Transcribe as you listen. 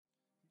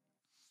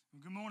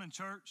Good morning,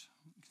 church.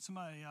 Can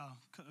somebody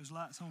cut those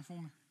lights on for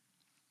me?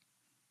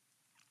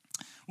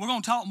 We're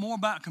going to talk more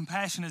about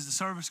compassion as the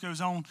service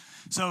goes on.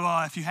 So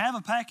if you have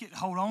a packet,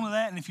 hold on to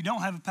that. And if you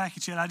don't have a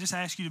packet yet, I just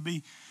ask you to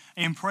be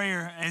in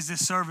prayer as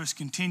this service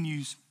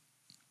continues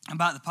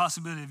about the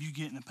possibility of you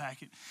getting a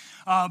packet.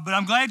 But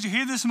I'm glad you're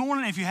here this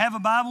morning. If you have a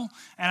Bible,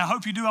 and I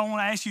hope you do, I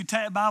want to ask you to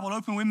take the Bible,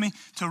 open with me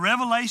to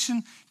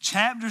Revelation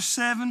chapter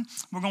 7.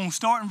 We're going to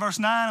start in verse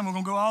 9, and we're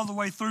going to go all the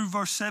way through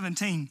verse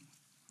 17.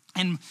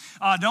 And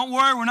don't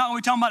worry, we're not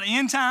going to be talking about the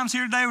end times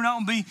here today. We're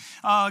not going to be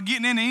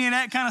getting into any of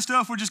that kind of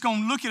stuff. We're just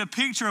going to look at a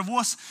picture of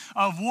what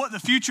the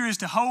future is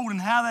to hold and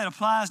how that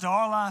applies to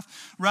our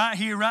life right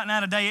here, right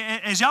now, today.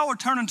 As y'all are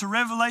turning to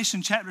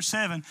Revelation chapter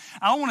 7,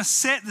 I want to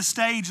set the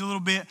stage a little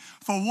bit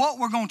for what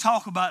we're going to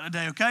talk about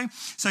today, okay?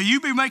 So you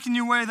be making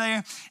your way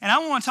there, and I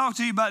want to talk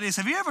to you about this.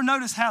 Have you ever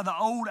noticed how the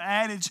old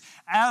adage,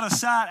 out of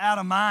sight, out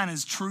of mind,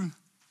 is true?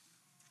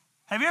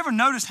 Have you ever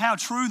noticed how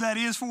true that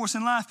is for us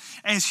in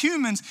life? As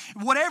humans,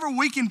 whatever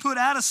we can put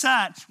out of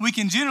sight, we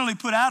can generally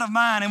put out of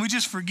mind, and we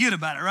just forget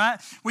about it, right?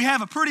 We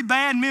have a pretty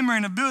bad memory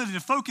and ability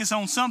to focus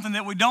on something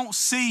that we don't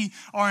see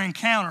or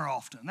encounter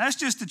often. That's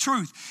just the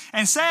truth.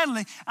 And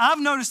sadly, I've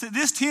noticed that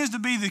this tends to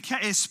be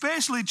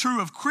especially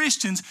true of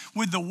Christians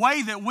with the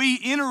way that we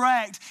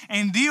interact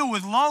and deal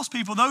with lost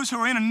people, those who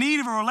are in a need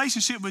of a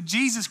relationship with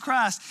Jesus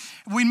Christ.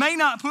 We may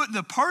not put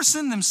the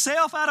person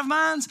themselves out of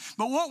minds,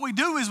 but what we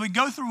do is we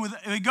go through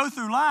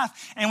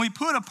life and we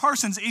put a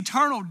person's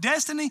eternal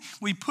destiny,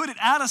 we put it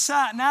out of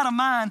sight and out of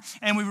mind,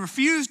 and we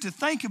refuse to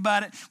think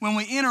about it when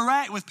we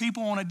interact with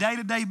people on a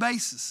day-to-day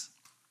basis.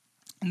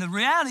 And the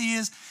reality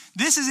is,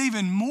 this is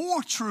even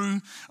more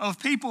true of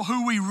people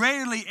who we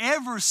rarely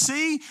ever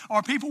see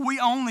or people we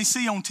only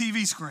see on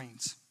TV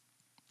screens.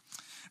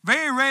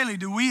 Very rarely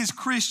do we as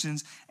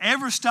Christians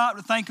ever stop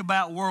to think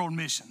about world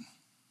mission.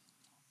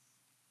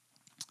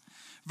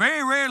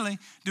 Very rarely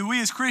do we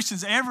as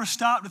Christians ever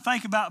stop to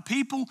think about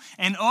people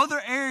in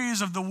other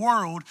areas of the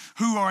world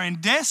who are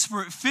in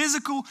desperate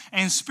physical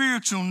and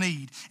spiritual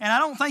need. And I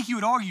don't think you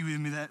would argue with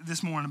me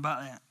this morning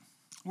about that.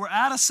 We're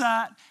out of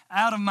sight,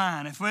 out of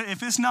mind.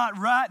 If it's not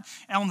right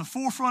on the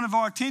forefront of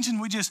our attention,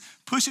 we just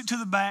push it to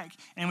the back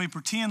and we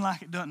pretend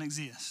like it doesn't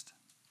exist.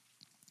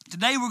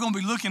 Today we're going to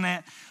be looking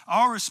at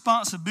our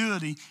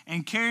responsibility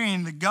in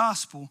carrying the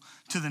gospel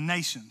to the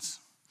nations.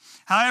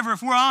 However,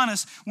 if we're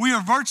honest, we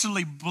are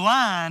virtually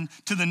blind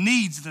to the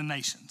needs of the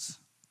nations.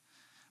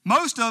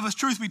 Most of us,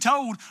 truth be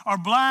told, are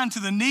blind to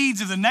the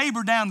needs of the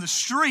neighbor down the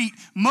street,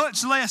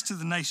 much less to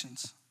the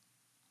nations.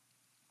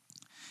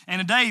 And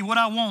today, what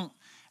I want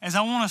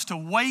us to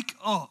wake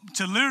up,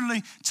 to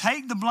literally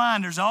take the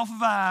blinders off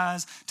of our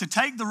eyes, to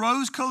take the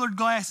rose-colored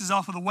glasses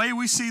off of the way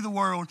we see the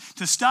world,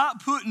 to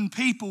stop putting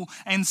people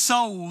and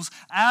souls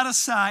out of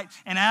sight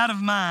and out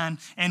of mind,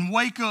 and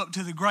wake up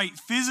to the great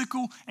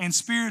physical and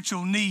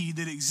spiritual need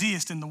that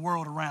exists in the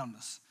world around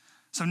us.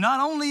 So not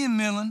only in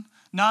Millen,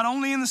 not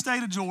only in the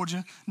state of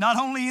Georgia, not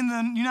only in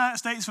the United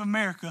States of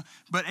America,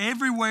 but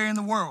everywhere in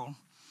the world.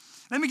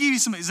 Let me give you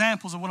some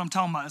examples of what I'm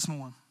talking about this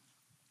morning.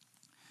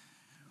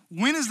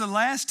 When is the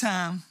last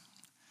time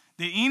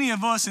that any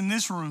of us in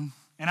this room,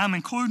 and I'm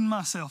including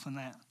myself in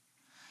that,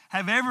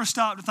 have ever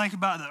stopped to think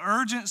about the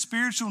urgent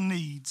spiritual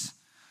needs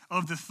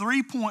of the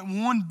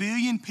 3.1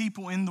 billion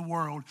people in the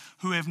world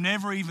who have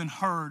never even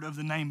heard of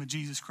the name of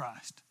Jesus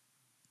Christ?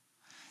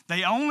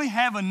 They only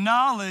have a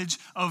knowledge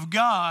of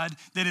God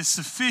that is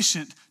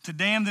sufficient to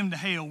damn them to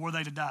hell were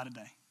they to die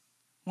today.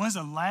 When is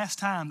the last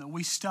time that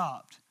we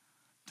stopped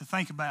to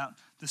think about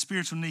the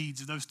spiritual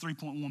needs of those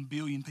 3.1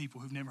 billion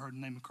people who've never heard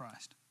the name of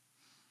Christ?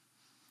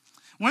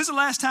 When's the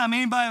last time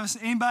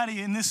anybody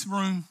in this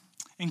room,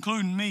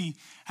 including me,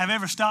 have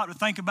ever stopped to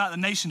think about the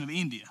nation of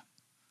India?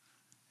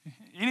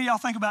 Any of y'all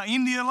think about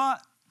India a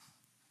lot?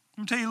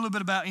 Let me tell you a little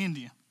bit about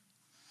India.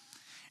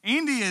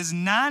 India is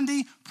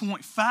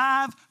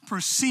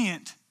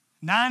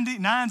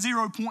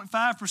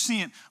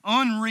 90.5%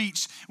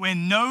 unreached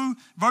when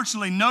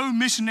virtually no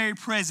missionary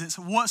presence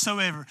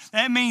whatsoever.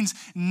 That means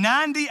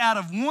 90 out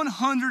of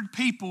 100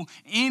 people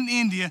in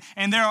India,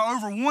 and there are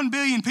over 1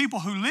 billion people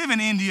who live in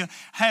India,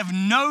 have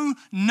no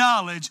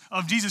knowledge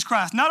of Jesus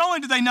Christ. Not only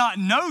do they not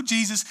know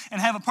Jesus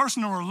and have a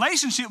personal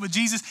relationship with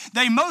Jesus,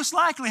 they most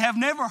likely have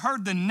never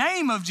heard the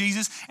name of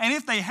Jesus, and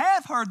if they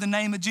have heard the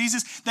name of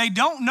Jesus, they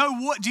don't know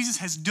what Jesus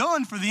has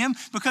done for them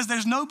because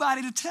there's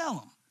nobody to tell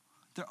them.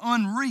 They're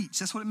unreached.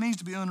 That's what it means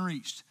to be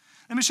unreached.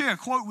 Let me share a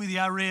quote with you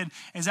I read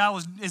as I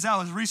was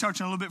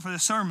researching a little bit for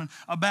this sermon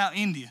about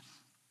India.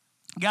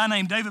 A guy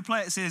named David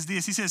Platt says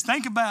this. He says,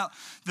 think about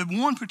the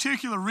one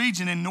particular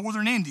region in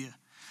northern India.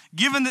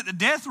 Given that the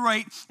death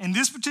rate in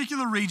this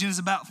particular region is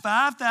about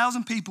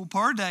 5,000 people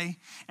per day,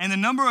 and the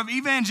number of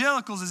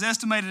evangelicals is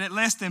estimated at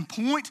less than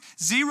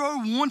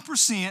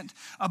 0.01%,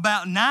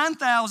 about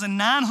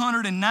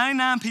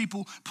 9,999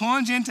 people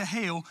plunge into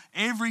hell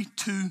every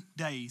 2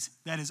 days.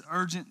 That is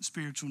urgent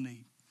spiritual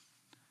need.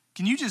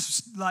 Can you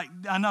just,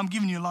 I know I'm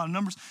giving you a lot of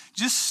numbers,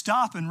 just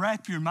stop and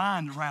wrap your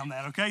mind around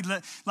that, okay?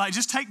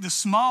 Just take the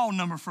small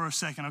number for a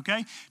second,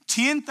 okay?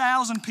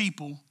 10,000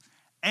 people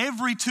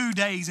every 2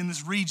 days in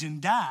this region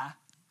die,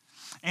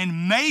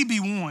 and maybe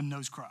one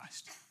knows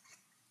Christ.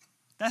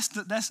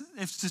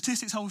 If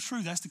statistics hold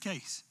true, that's the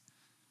case.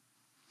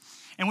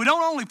 And we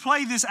don't only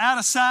play this out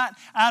of sight,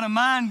 out of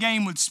mind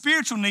game with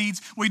spiritual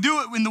needs, we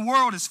do it in the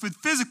world with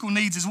physical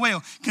needs as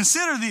well.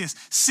 Consider this,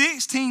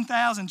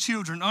 16,000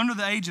 children under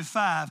the age of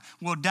 5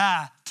 will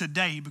die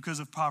today because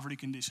of poverty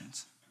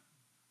conditions.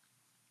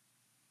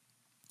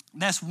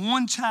 That's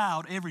one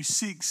child every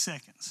 6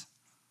 seconds.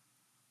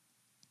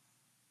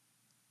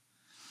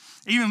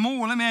 Even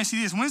more, let me ask you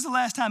this. When's the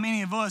last time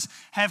any of us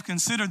have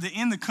considered that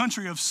in the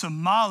country of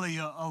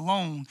Somalia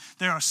alone,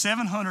 there are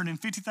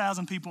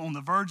 750,000 people on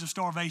the verge of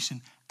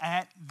starvation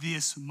at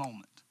this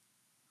moment?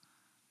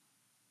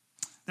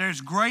 There's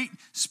great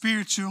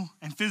spiritual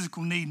and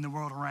physical need in the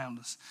world around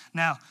us.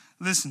 Now,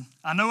 listen,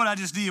 I know what I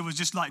just did was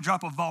just like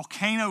drop a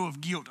volcano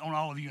of guilt on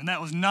all of you, and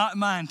that was not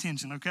my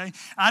intention, okay?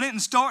 I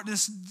didn't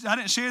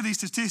share these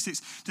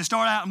statistics to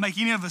start out and make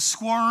any of us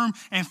squirm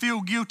and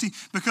feel guilty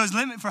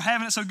for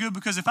having it so good,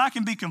 because if I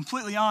can be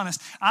completely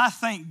honest, I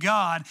thank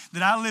God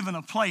that I live in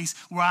a place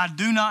where I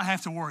do not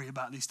have to worry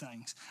about these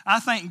things. I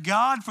thank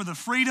God for the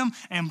freedom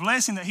and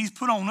blessing that He's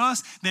put on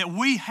us, that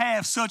we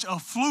have such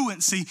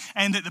affluency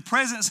and that the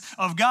presence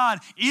of God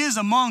is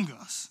among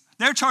us.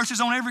 There are churches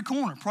on every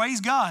corner.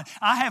 Praise God.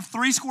 I have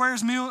 3 square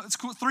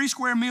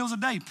meals a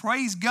day.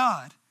 Praise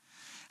God.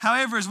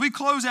 However, as we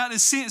close out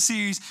this Sent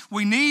series,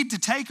 we need to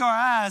take our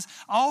eyes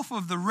off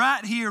of the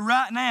right here,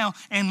 right now,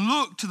 and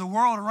look to the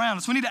world around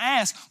us. We need to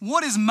ask,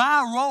 what is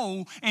my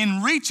role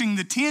in reaching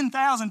the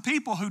 10,000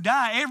 people who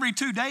die every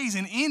 2 days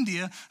in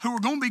India who are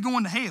going to be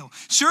going to hell?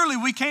 Surely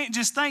we can't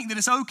just think that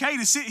it's okay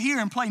to sit here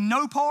and play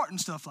no part and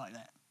stuff like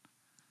that.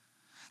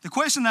 The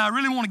question that I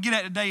really want to get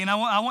at today, and I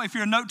want, if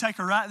you're a note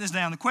taker, write this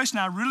down. The question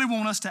I really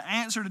want us to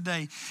answer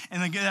today,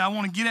 and that I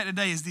want to get at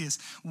today is this: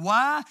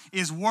 why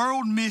is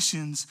world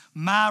missions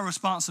my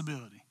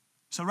responsibility?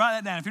 So write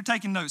that down. If you're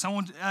taking notes, I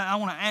want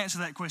to answer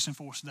that question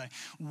for us today.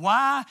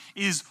 Why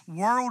is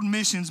world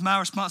missions my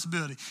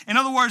responsibility? In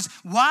other words,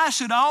 why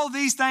should all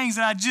these things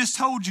that I just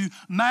told you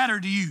matter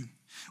to you?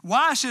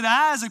 Why should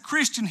I, as a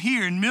Christian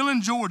here in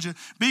Millen, Georgia,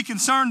 be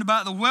concerned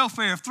about the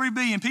welfare of 3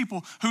 billion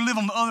people who live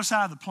on the other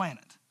side of the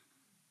planet?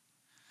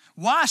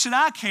 Why should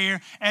I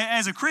care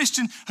as a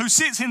Christian who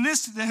sits in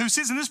this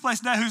place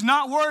today, who's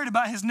not worried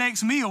about his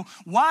next meal?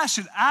 Why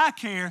should I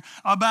care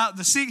about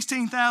the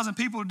 16,000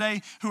 people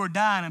today who are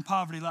dying in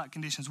poverty-like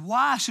conditions?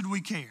 Why should we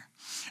care?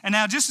 And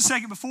now, just a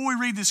second, before we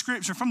read this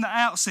scripture from the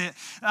outset,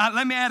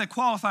 let me add a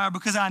qualifier,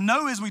 because I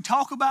know as we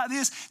talk about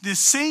this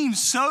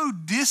seems so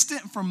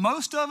distant for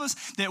most of us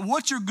that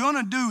what you're going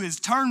to do is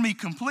turn me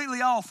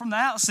completely off from the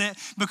outset,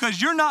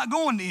 because you're not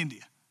going to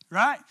India.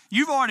 Right?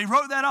 You've already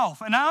wrote that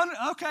off. And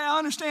I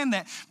understand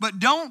that. But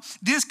don't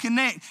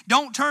disconnect.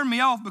 Don't turn me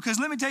off, because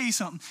let me tell you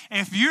something.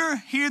 If you're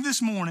here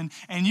this morning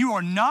and you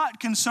are not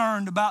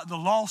concerned about the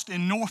lost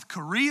in North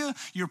Korea,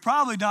 you're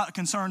probably not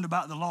concerned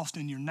about the lost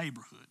in your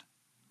neighborhood.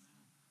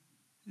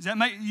 Does that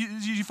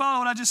did you follow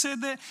what I just said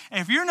there?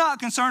 If you're not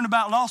concerned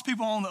about lost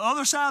people on the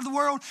other side of the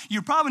world,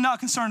 you're probably not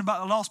concerned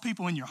about the lost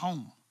people in your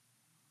home.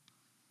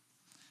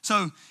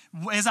 So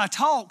as I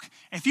talk,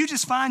 if you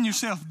just find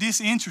yourself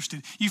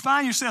disinterested, you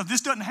find yourself,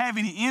 this doesn't have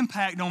any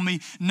impact on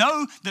me,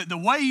 know that the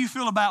way you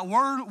feel about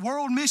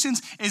world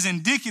missions is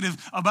indicative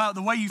about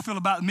the way you feel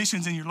about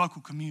missions in your local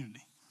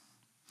community.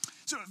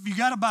 So if you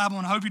got a Bible,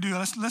 and I hope you do,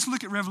 let's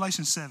look at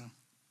Revelation 7.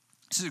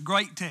 This is a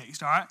great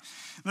text, all right?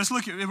 Let's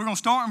look at it. We're going to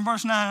start in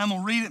verse 9. I'm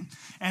going to read it,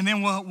 and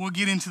then we'll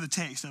get into the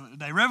text of it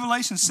today.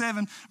 Revelation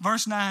 7,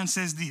 verse 9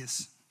 says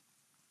this: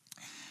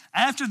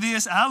 "After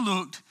this I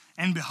looked,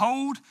 and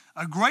behold,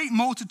 a great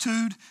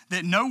multitude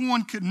that no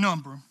one could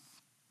number,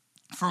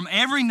 from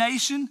every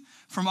nation,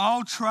 from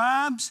all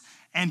tribes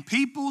and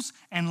peoples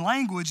and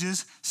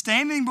languages,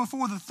 standing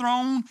before the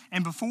throne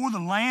and before the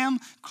Lamb,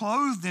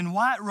 clothed in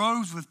white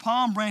robes with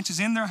palm branches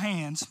in their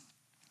hands,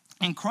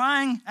 and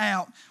crying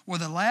out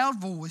with a loud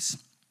voice."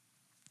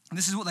 And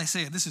this is what they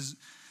said. This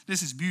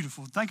is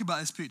beautiful. Think about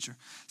this picture.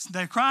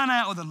 They're crying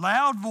out with a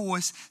loud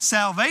voice,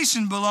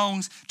 "Salvation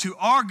belongs to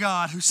our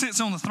God who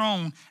sits on the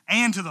throne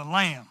and to the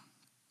Lamb."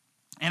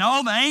 And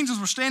all the angels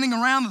were standing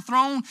around the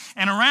throne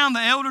and around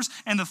the elders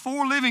and the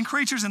 4 living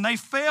creatures, and they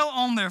fell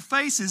on their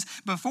faces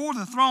before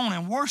the throne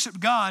and worshiped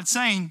God,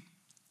 saying,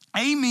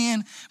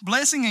 "Amen.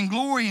 Blessing and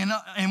glory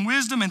and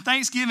wisdom and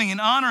thanksgiving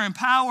and honor and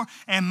power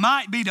and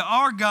might be to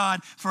our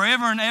God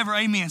forever and ever.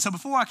 Amen." So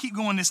before I keep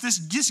going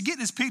just get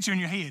this picture in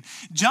your head.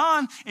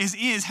 John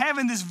is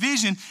having this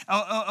vision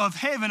of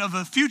heaven, of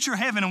a future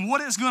heaven, and what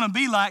it's going to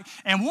be like.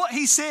 And what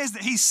he says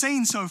that he's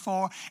seen so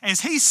far is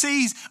he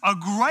sees a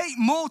great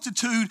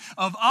multitude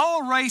of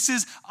all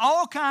races,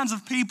 all kinds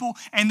of people,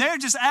 and they're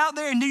just out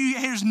there, and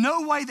there's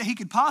no way that he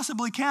could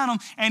possibly count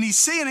them. And he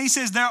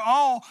says they're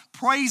all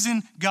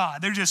praising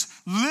God. They're just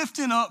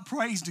lifting up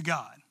praise to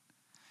God.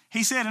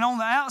 He said, and on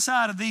the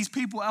outside of these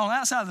people, on the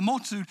outside of the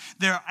multitude,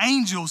 there are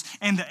angels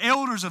and the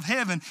elders of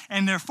heaven,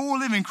 and there are 4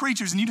 living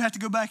creatures. And you'd have to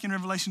go back in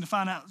Revelation to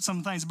find out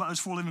some things about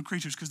those 4 living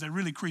creatures because they're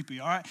really creepy,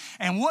 all right?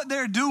 And what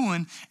they're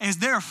doing is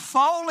they're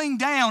falling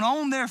down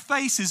on their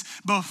faces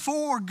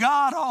before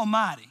God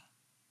Almighty.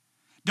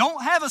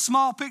 Don't have a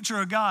small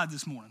picture of God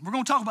this morning. We're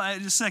going to talk about that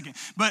in just a second.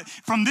 But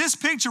from this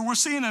picture we're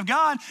seeing of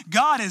God,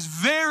 God is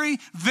very,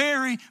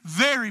 very,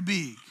 very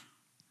big.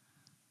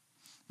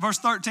 Verse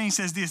 13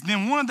 says this,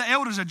 then one of the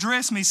elders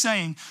addressed me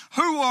saying,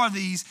 who are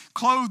these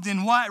clothed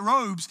in white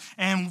robes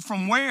and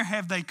from where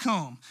have they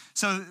come?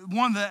 So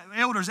one of the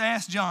elders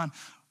asked John,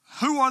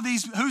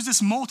 who's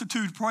this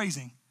multitude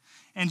praising?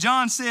 And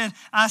John said,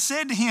 I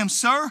said to him,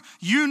 sir,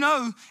 you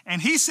know. And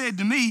he said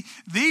to me,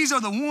 these are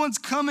the ones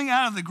coming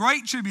out of the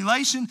great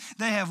tribulation.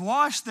 They have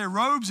washed their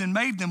robes and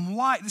made them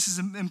white. This is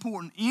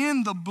important.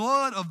 In the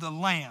blood of the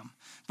Lamb.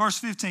 Verse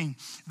 15,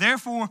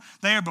 therefore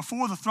they are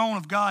before the throne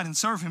of God and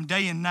serve him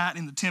day and night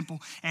in the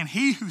temple. And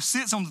he who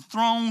sits on the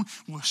throne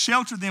will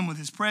shelter them with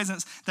his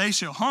presence. They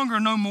shall hunger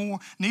no more,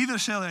 neither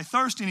shall they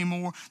thirst any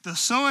more. The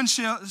sun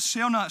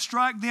shall not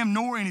strike them,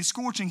 nor any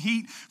scorching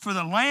heat. For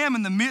the Lamb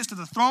in the midst of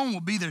the throne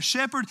will be their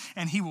shepherd,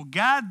 and he will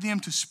guide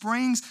them to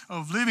springs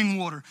of living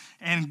water.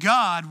 And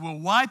God will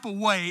wipe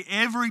away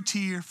every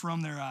tear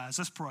from their eyes.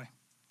 Let's pray.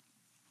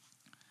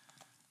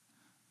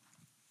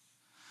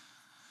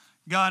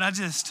 God,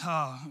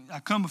 I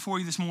come before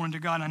you this morning, dear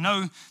God, and I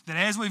know that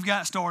as we've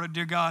got started,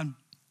 dear God,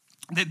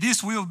 that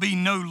this will be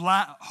no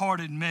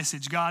light-hearted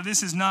message, God.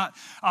 This is not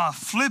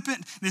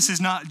flippant. This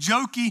is not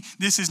jokey.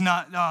 This is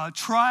not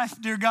trite,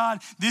 dear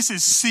God. This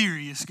is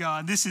serious,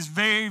 God. This is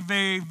very,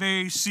 very,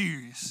 very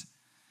serious.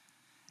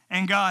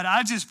 And God,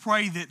 I just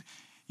pray that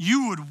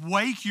you would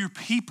wake your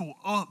people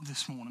up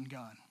this morning,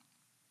 God.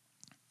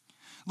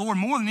 Lord,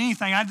 more than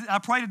anything, I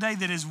pray today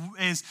that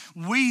as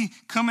we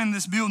come in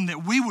this building,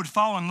 that we would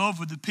fall in love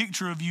with the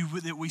picture of you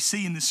that we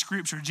see in this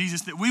scripture,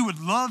 Jesus, that we would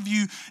love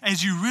you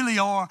as you really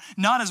are,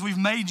 not as we've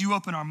made you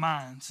up in our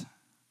minds.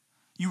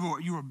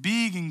 You are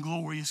big and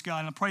glorious, God,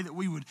 and I pray that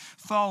we would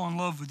fall in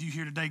love with you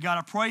here today. God,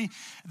 I pray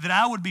that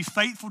I would be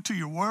faithful to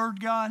your word,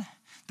 God,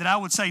 that I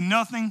would say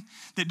nothing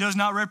that does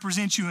not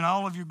represent you in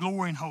all of your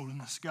glory and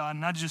holiness, God.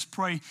 And I just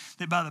pray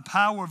that by the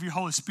power of your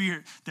Holy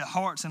Spirit, that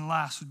hearts and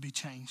lives would be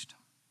changed.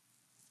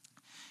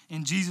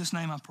 In Jesus'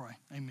 name I pray,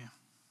 amen.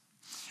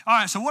 All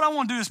right, so what I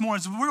want to do this morning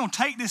is we're going to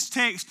take this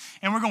text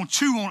and we're going to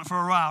chew on it for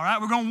a while, right?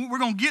 We're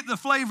going to get the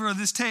flavor of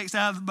this text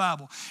out of the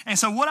Bible. And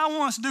so what I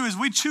want us to do as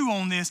we chew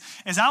on this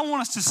is I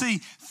want us to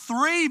see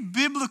 3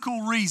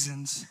 biblical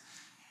reasons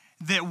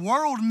that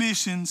world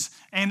missions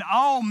and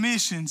all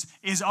missions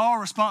is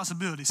our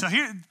responsibility. So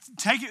here,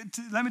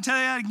 let me tell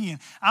you that again.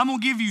 I'm going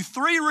to give you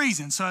 3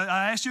 reasons. So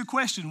I asked you a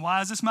question,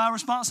 why is this my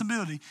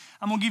responsibility?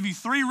 I'm going to give you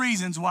 3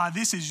 reasons why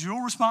this is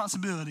your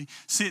responsibility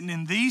sitting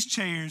in these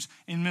chairs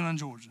in Millen,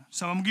 Georgia.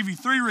 So I'm going to give you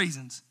 3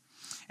 reasons.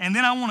 And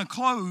then I want to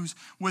close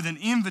with an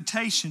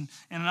invitation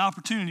and an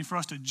opportunity for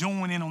us to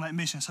join in on that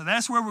mission. So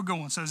that's where we're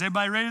going. So is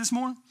everybody ready this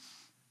morning?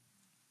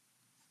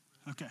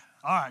 Okay.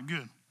 All right,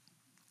 good.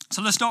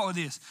 So let's start with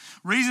this.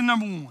 Reason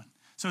number 1.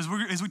 So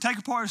as we take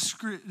apart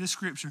this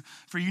scripture,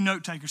 for you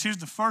note takers, here's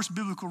the first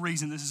biblical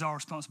reason this is our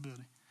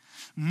responsibility.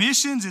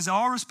 Missions is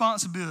our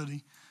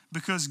responsibility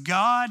because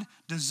God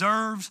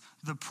deserves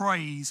the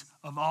praise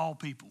of all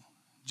people.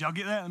 Did y'all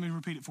get that? Let me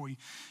repeat it for you.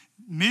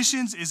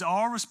 Missions is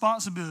our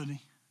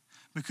responsibility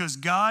because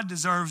God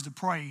deserves the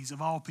praise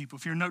of all people.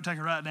 If you're a note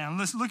taker, write it down.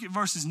 Let's look at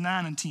verses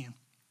 9 and 10.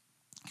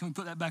 Can we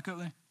put that back up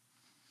there?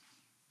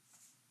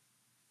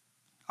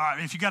 All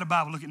right, if you got a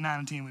Bible, look at 9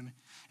 and 10 with me.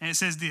 And it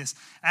says this,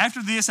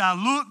 after this I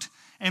looked,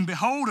 and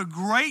behold, a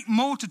great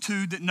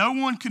multitude that no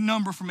one could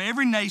number from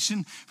every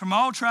nation, from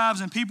all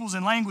tribes and peoples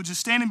and languages,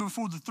 standing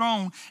before the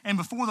throne and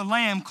before the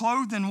Lamb,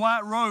 clothed in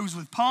white robes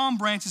with palm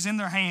branches in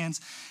their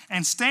hands,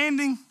 and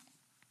standing,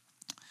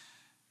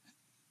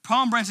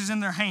 palm branches in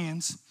their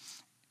hands,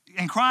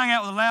 and crying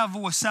out with a loud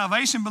voice,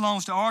 salvation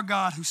belongs to our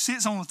God who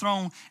sits on the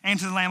throne and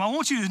to the Lamb. I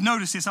want you to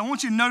notice this. I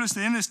want you to notice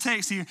that in this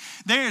text here,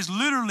 there is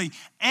literally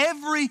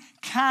every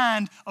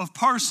kind of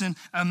person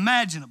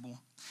imaginable.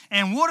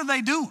 And what are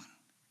they doing?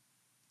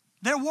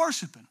 They're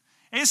worshiping.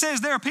 It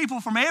says there are people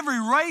from every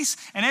race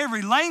and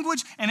every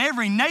language and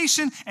every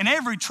nation and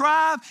every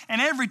tribe and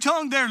every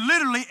tongue. They're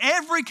literally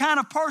every kind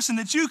of person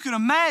that you could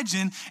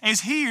imagine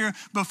is here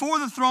before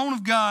the throne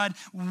of God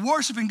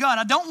worshiping God.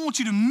 I don't want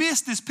you to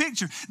miss this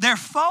picture. They're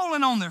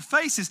falling on their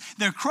faces.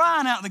 They're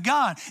crying out to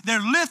God. They're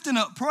lifting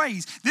up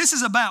praise. This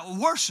is about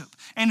worship.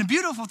 And the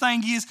beautiful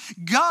thing is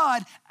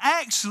God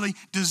actually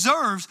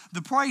deserves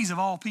the praise of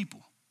all people.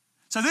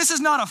 So this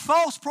is not a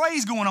false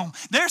praise going on.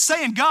 They're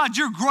saying, God,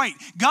 you're great.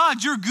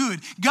 God, you're good.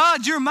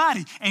 God, you're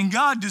mighty. And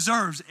God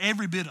deserves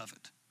every bit of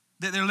it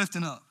that they're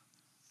lifting up.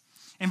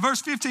 In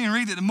verse 15,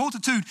 read that the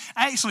multitude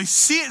actually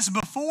sits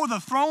before the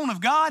throne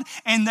of God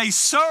and they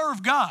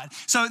serve God.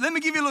 So let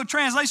me give you a little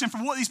translation for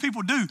what these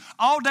people do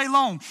all day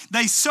long.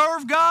 They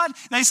serve God.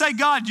 They say,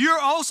 God, you're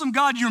awesome.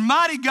 God, you're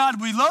mighty.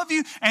 God, we love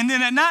you. And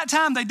then at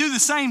nighttime, they do the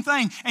same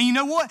thing. And you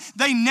know what?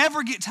 They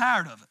never get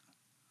tired of it.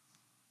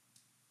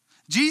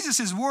 Jesus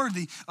is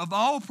worthy of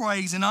all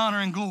praise and honor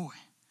and glory.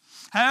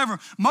 However,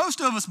 most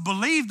of us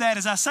believe that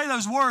as I say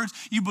those words,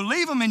 you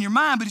believe them in your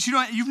mind, but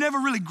you've never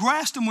really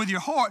grasped them with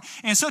your heart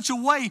in such a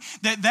way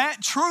that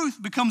that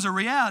truth becomes a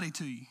reality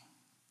to you.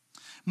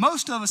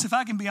 Most of us, if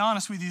I can be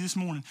honest with you this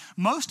morning,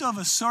 most of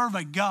us serve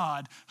a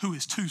God who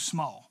is too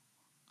small.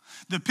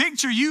 The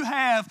picture you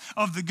have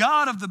of the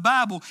God of the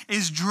Bible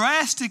is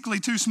drastically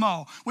too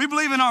small. We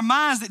believe in our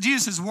minds that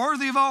Jesus is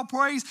worthy of all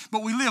praise,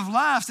 but we live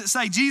lives that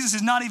say Jesus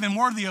is not even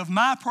worthy of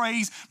my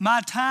praise,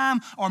 my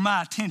time, or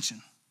my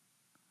attention.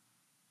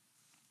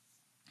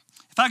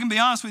 If I can be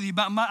honest with you,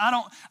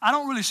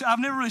 I've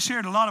never really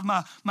shared a lot of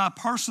my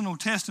personal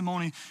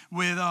testimony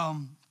with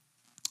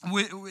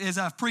as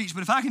I've preached,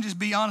 but if I can just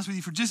be honest with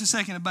you for just a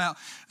second about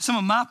some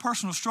of my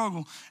personal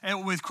struggle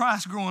with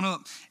Christ growing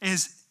up,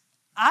 is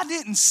I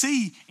didn't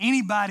see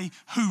anybody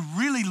who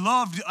really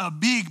loved a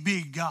big,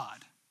 big God.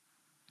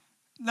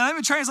 Now, let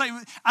me translate.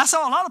 I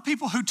saw a lot of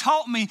people who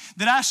taught me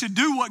that I should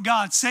do what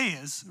God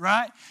says,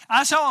 right?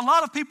 I saw a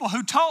lot of people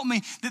who taught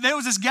me that there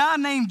was this guy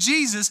named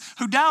Jesus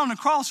who died on the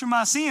cross for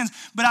my sins,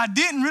 but I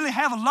didn't really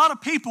have a lot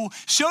of people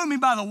show me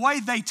by the way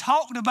they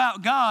talked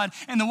about God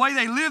and the way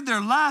they lived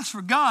their lives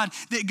for God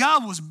that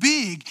God was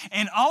big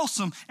and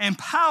awesome and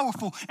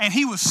powerful and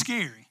he was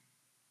scary.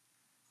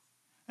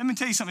 Let me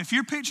tell you something. If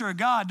your picture of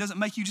God doesn't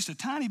make you just a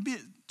tiny bit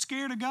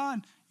scared of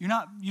God, you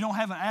don't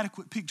have an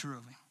adequate picture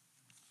of him.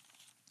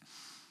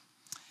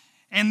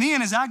 And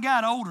then as I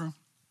got older,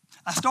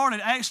 I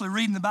started actually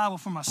reading the Bible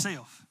for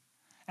myself.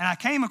 And I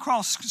came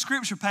across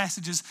scripture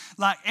passages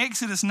like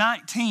Exodus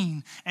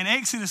 19 and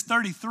Exodus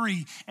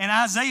 33 and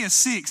Isaiah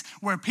 6,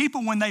 where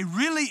people, when they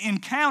really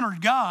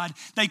encountered God,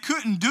 they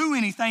couldn't do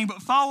anything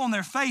but fall on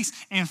their face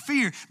in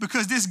fear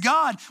because this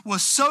God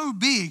was so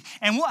big.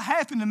 And what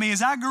happened to me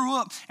as I grew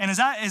up and as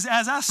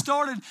I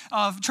started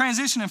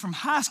transitioning from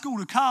high school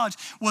to college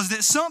was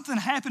that something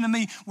happened to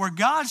me where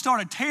God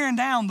started tearing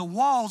down the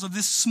walls of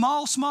this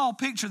small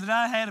picture that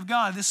I had of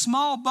God, this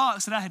small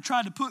box that I had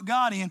tried to put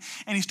God in,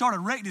 and he started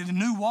erecting a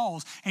new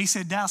walls. And he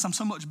said, Dallas, I'm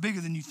so much bigger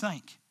than you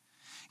think.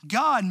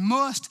 God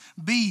must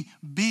be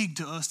big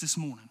to us this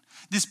morning.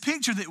 This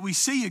picture that we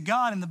see of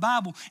God in the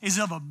Bible is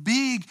of a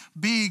big,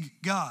 big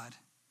God.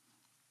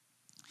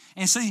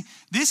 And see,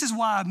 this is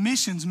why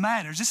missions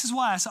matters. This is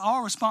why it's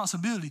our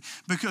responsibility,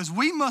 because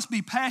we must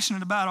be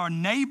passionate about our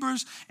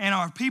neighbors and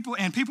our people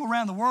and people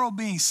around the world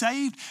being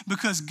saved,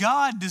 because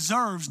God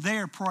deserves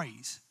their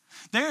praise.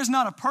 There is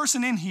not a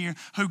person in here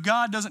who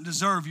God doesn't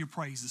deserve your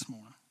praise this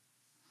morning.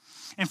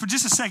 And for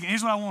just a second,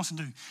 here's what I want us to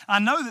do. I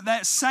know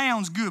that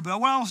sounds good, but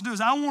what I want us to do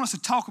is I want us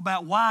to talk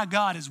about why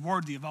God is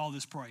worthy of all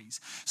this praise.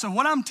 So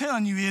what I'm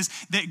telling you is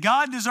that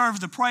God deserves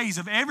the praise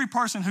of every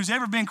person who's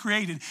ever been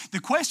created.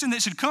 The question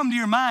that should come to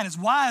your mind is,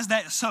 why is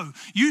that so?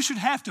 You should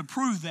have to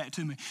prove that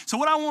to me. So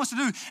what I want us to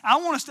do, I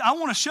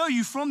want to show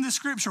you from this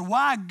scripture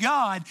why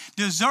God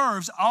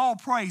deserves all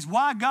praise,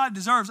 why God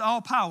deserves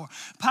all power.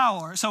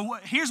 So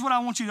here's what I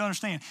want you to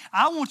understand.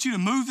 I want you to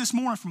move this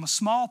morning from a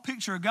small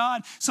picture of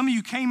God. Some of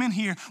you came in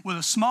here with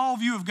a small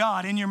view of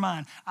God in your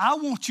mind. I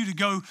want you to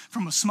go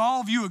from a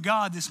small view of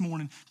God this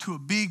morning to a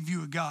big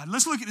view of God.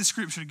 Let's look at this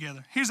scripture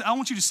together. I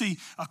want you to see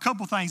a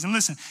couple things. And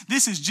listen,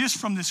 this is just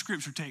from this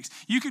scripture text.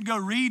 You could go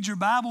read your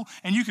Bible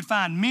and you could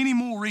find many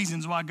more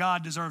reasons why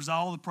God deserves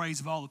all the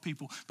praise of all the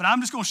people. But I'm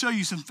just going to show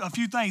you a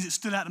few things that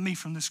stood out to me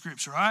from this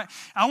scripture, all right?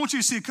 I want you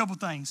to see a couple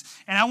things.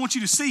 And I want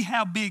you to see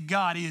how big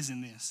God is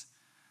in this.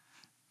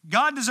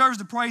 God deserves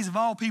the praise of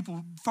all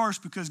people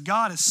first because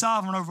God is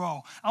sovereign over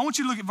all. I want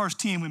you to look at verse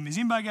 10 with me. Has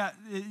anybody got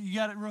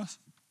it, Russ?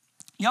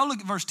 Y'all look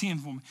at verse 10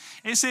 for me.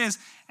 It says,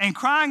 and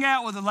crying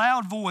out with a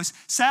loud voice,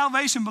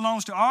 salvation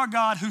belongs to our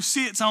God who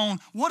sits on,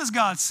 what does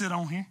God sit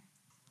on here?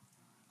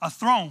 A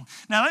throne.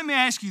 Now let me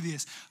ask you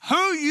this.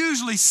 Who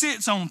usually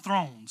sits on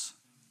thrones?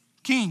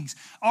 Kings.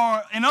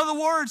 Or in other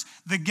words,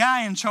 the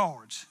guy in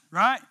charge,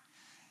 right?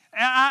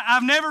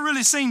 I've never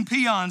really seen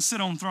peons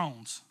sit on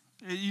thrones.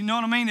 You know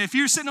what I mean? If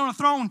you're sitting on a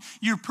throne,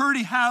 you're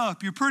pretty high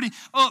up. You're pretty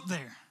up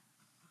there.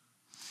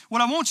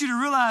 What I want you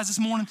to realize this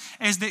morning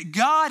is that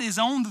God is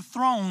on the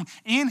throne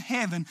in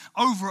heaven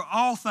over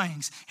all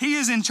things. He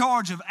is in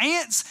charge of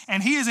ants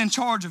and he is in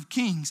charge of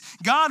kings.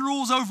 God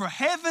rules over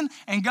heaven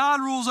and God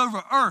rules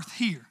over earth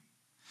here.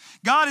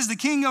 God is the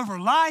king over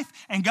life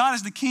and God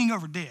is the king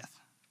over death.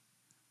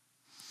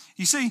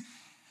 You see,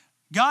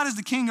 God is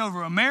the king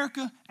over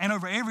America and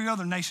over every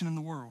other nation in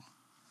the world.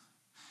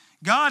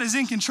 God is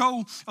in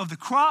control of the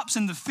crops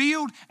in the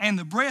field and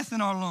the breath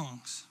in our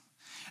lungs.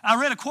 I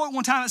read a quote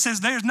one time that says,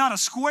 there's not a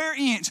square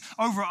inch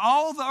over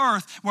all the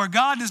earth where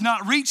God does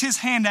not reach his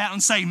hand out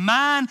and say,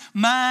 mine,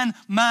 mine,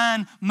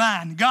 mine,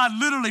 mine. God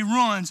literally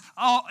runs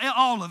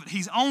all of it.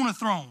 He's on a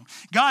throne.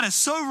 God is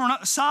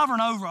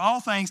sovereign over all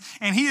things,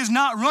 and he is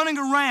not running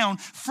around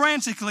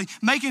frantically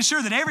making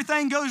sure that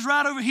everything goes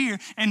right over here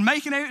and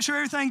making sure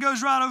everything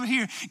goes right over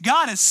here.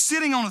 God is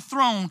sitting on a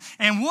throne,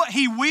 and what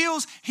he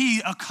wills, he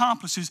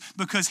accomplishes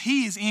because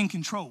he is in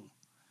control.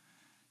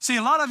 See,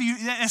 a lot of you,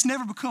 that's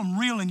never become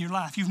real in your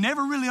life. You've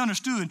never really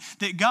understood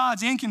that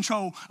God's in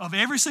control of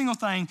every single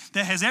thing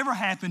that has ever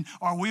happened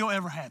or will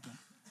ever happen.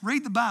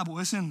 Read the Bible,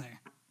 it's in there.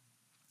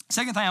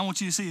 Second thing I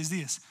want you to see is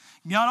this.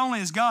 Not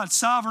only is God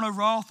sovereign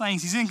over all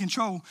things, he's in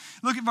control.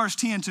 Look at verse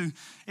 10 too.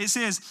 It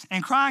says,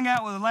 and crying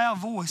out with a loud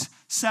voice,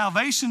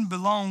 salvation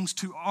belongs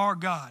to our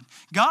God.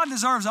 God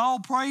deserves all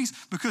praise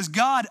because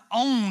God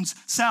owns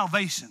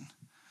salvation.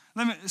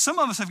 Some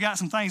of us have got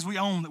some things we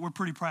own that we're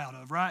pretty proud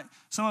of, right?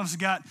 Some of us have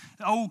got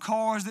old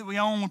cars that we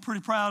own we're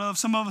pretty proud of.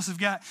 Some of us have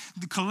got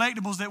the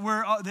collectibles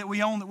that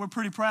we own that we're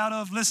pretty proud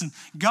of. Listen,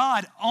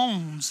 God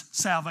owns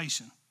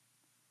salvation.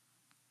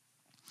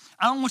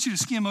 I don't want you to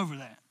skim over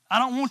that. I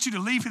don't want you to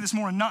leave here this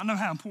morning and not know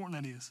how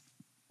important that is.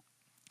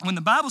 When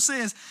the Bible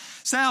says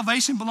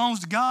salvation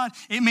belongs to God,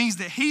 it means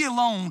that he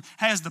alone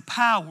has the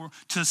power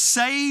to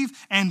save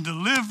and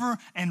deliver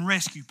and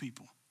rescue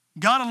people.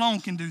 God alone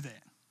can do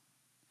that.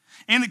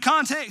 In the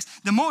context,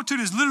 the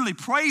multitude is literally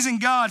praising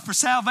God for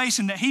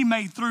salvation that he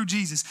made through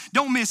Jesus.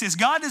 Don't miss this.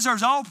 God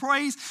deserves all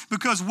praise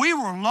because we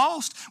were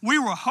lost, we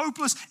were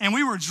hopeless, and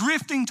we were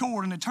drifting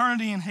toward an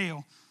eternity in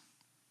hell.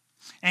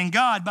 And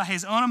God, by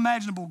his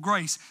unimaginable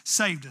grace,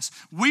 saved us.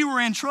 We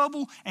were in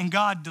trouble, and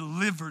God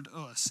delivered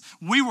us.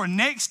 We were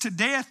next to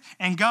death,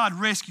 and God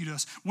rescued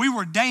us. We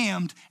were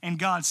damned, and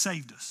God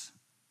saved us.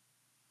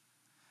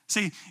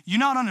 See, you're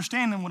not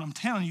understanding what I'm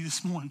telling you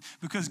this morning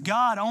because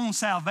God owns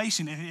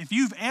salvation. If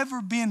you've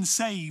ever been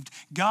saved,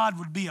 God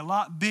would be a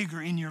lot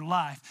bigger in your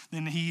life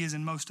than he is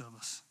in most of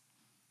us.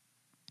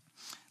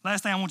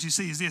 Last thing I want you to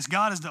see is this.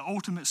 God is the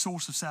ultimate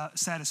source of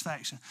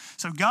satisfaction.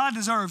 So God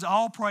deserves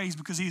all praise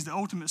because he's the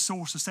ultimate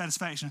source of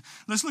satisfaction.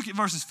 Let's look at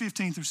verses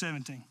 15 through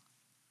 17.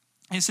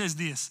 It says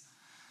this.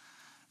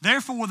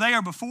 Therefore they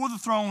are before the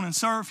throne and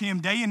serve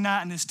him day and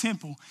night in his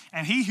temple,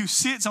 and he who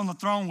sits on the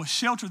throne will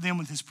shelter them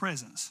with his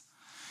presence.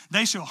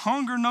 They shall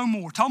hunger no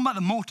more. Talking about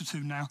the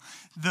multitude now.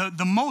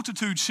 The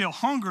multitude shall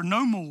hunger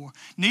no more,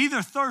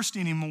 neither thirst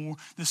any more.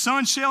 The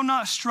sun shall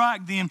not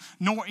strike them,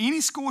 nor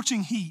any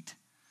scorching heat.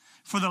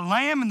 For the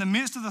Lamb in the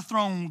midst of the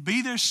throne will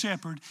be their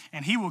shepherd,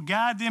 and he will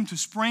guide them to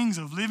springs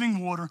of living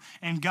water,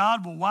 and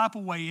God will wipe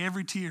away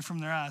every tear from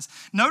their eyes.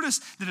 Notice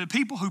that the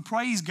people who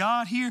praise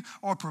God here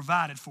are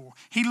provided for.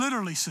 He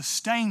literally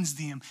sustains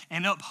them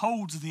and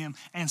upholds them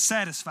and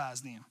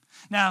satisfies them.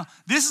 Now,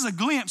 this is a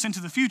glimpse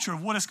into the future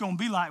of what it's going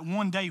to be like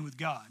one day with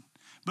God.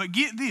 But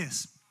get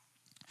this.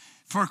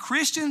 For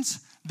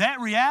Christians,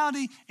 that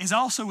reality is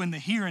also in the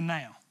here and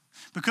now.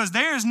 Because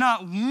there is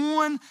not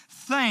one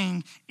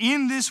thing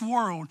in this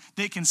world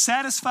that can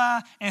satisfy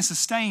and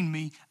sustain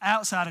me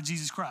outside of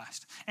Jesus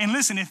Christ. And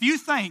listen, if you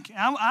think,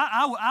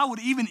 I would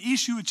even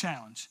issue a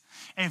challenge.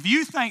 If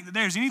you think that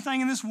there's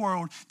anything in this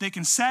world that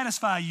can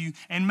satisfy you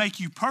and make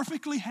you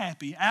perfectly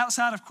happy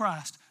outside of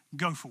Christ,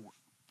 go for it.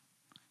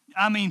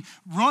 I mean,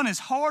 run as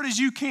hard as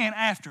you can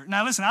after it.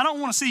 Now listen, I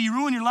don't want to see you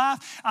ruin your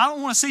life. I don't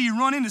want to see you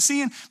run into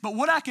sin. But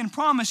what I can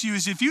promise you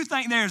is if you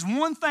think there's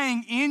one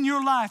thing in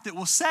your life that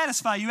will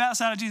satisfy you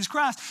outside of Jesus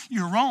Christ,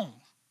 you're wrong.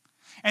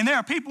 And there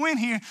are people in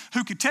here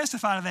who could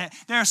testify to that.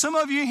 There are some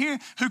of you in here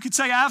who could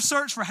say, I've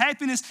searched for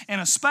happiness in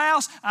a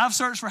spouse. I've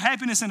searched for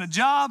happiness in a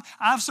job.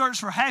 I've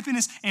searched for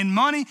happiness in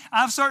money.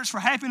 I've searched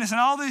for happiness in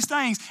all these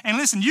things. And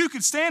listen, you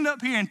could stand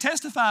up here and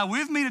testify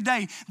with me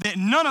today that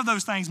none of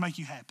those things make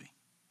you happy.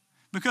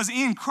 Because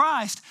in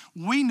Christ,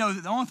 we know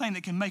that the only thing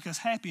that can make us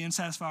happy and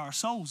satisfy our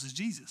souls is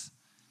Jesus.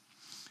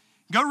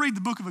 Go read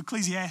the book of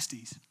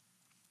Ecclesiastes.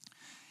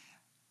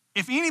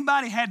 If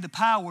anybody had the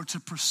power to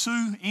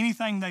pursue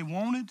anything they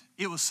wanted,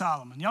 it was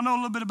Solomon. Y'all know a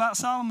little bit about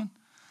Solomon?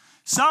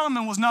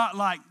 Solomon was not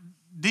like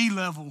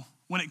D-level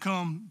when it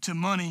come to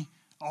money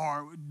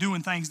or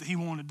doing things that he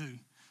wanted to do.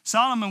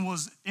 Solomon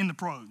was in the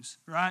pros,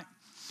 right?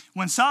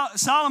 When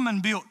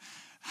Solomon built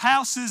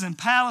houses and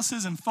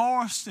palaces and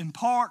forests and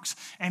parks,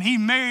 and he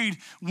married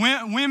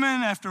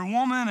women after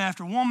woman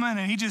after woman,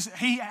 and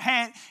he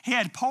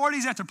had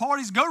parties after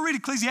parties. Go read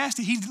Ecclesiastes.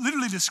 He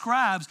literally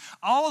describes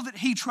all that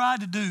he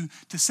tried to do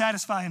to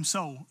satisfy his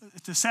soul,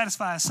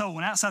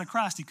 and outside of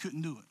Christ he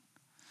couldn't do it.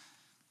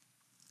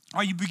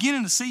 Are you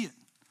beginning to see it?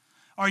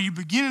 Are you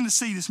beginning to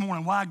see this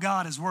morning why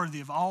God is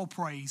worthy of all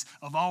praise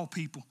of all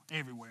people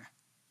everywhere?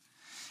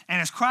 And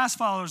as Christ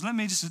followers, let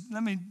me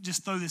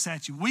just throw this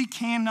at you. We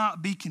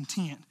cannot be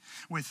content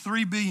with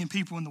 3 billion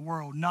people in the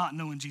world not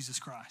knowing Jesus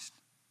Christ.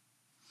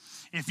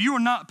 If you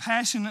are not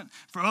passionate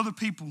for other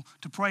people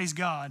to praise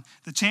God,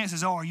 the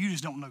chances are you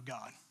just don't know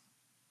God.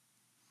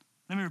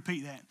 Let me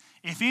repeat that.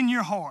 If in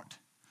your heart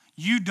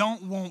you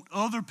don't want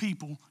other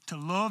people to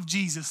love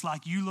Jesus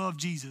like you love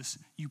Jesus,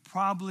 you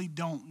probably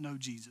don't know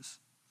Jesus.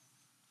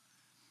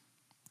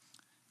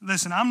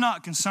 Listen, I'm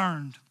not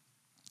concerned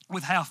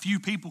with how few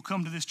people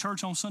come to this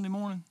church on Sunday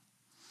morning.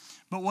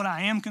 But what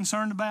I am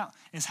concerned about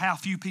is how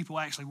few people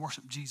actually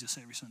worship Jesus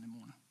every Sunday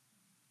morning.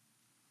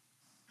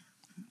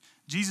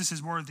 Jesus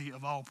is worthy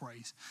of all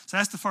praise. So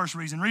that's the first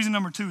reason. Reason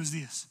number 2 is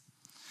this.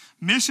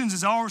 Missions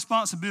is our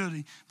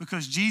responsibility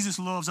because Jesus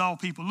loves all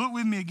people. Look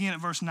with me again at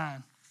verse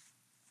 9.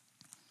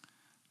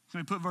 Can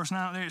we put verse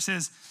 9 up there? It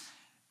says,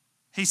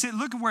 He said,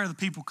 look at where the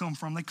people come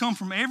from. They come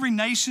from every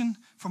nation,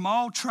 from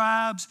all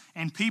tribes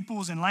and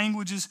peoples and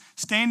languages,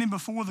 standing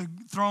before the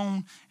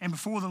throne and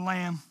before the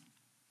Lamb.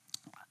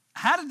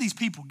 How did these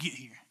people get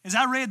here? As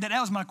I read that,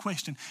 that was my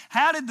question.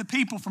 How did the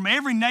people from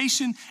every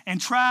nation and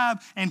tribe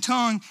and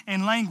tongue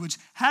and language,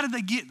 how did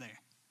they get there?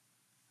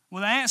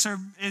 Well, the answer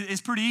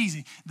is pretty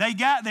easy. They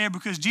got there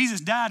because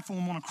Jesus died for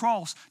them on a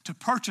cross to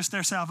purchase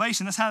their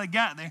salvation. That's how they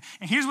got there.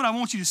 And here's what I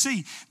want you to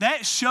see.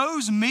 That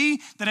shows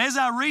me that as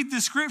I read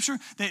this scripture,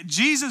 that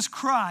Jesus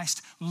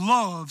Christ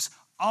loves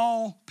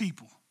all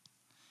people.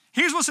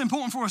 Here's what's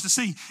important for us to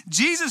see.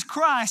 Jesus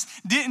Christ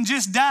didn't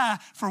just die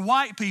for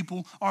white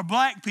people or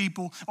black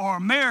people or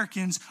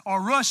Americans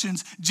or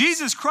Russians.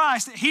 Jesus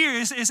Christ, here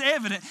is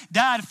evident,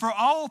 died for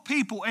all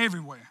people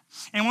everywhere.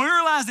 And when we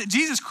realize that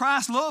Jesus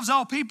Christ loves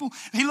all people,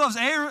 he loves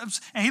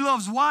Arabs and he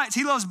loves whites,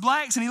 he loves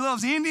blacks and he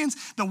loves Indians,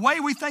 the way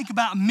we think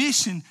about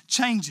mission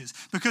changes.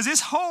 Because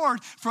it's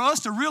hard for us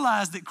to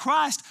realize that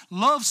Christ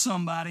loves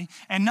somebody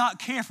and not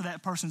care for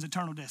that person's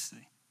eternal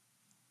destiny.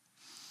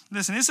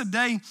 Listen, it's a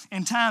day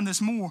and time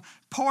that's more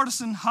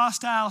partisan,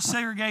 hostile,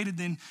 segregated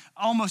than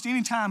almost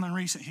any time in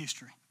recent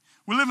history.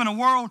 We live in a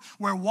world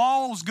where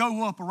walls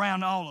go up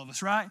around all of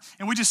us, right?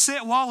 And we just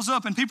set walls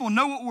up and people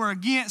know what we're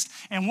against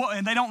and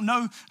they don't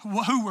know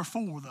who we're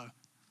for, though.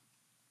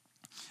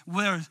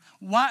 There's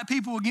white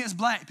people against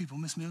black people,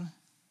 Miss Miller.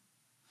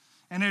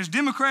 And there's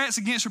Democrats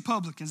against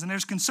Republicans, and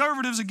there's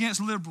conservatives against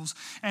liberals,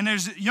 and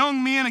there's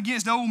young men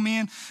against old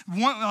men,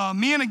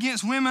 men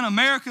against women,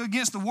 America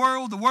against the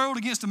world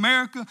against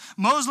America,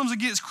 Muslims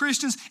against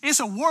Christians. It's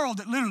a world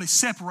that literally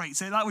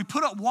separates. Like we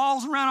put up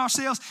walls around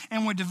ourselves,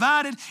 and we're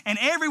divided, and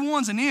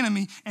everyone's an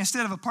enemy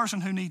instead of a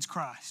person who needs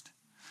Christ.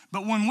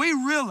 But when we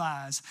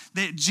realize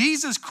that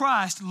Jesus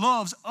Christ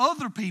loves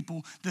other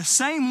people the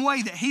same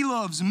way that he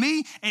loves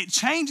me, it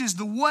changes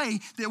the way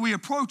that we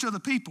approach other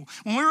people.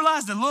 When we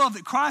realize the love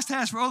that Christ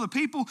has for other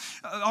people,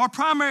 our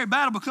primary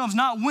battle becomes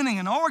not winning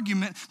an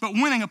argument, but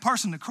winning a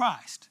person to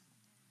Christ.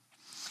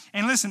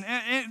 And listen,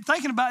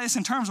 thinking about this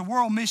in terms of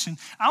world mission,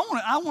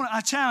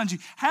 I challenge you,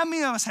 how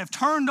many of us have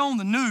turned on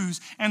the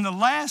news in the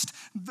last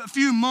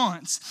few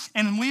months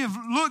and we have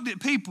looked at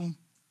people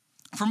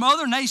from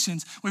other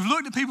nations? We've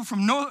looked at people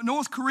from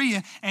North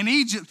Korea and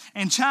Egypt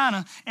and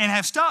China and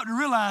have stopped to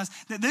realize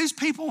that these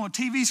people on a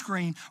TV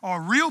screen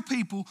are real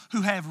people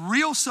who have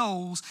real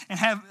souls and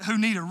who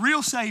need a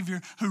real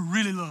Savior who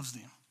really loves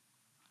them.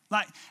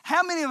 Like,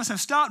 how many of us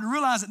have stopped to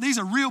realize that these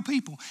are real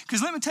people?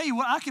 Because let me tell you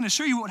what, I can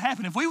assure you what would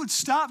happen. If we would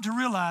stop to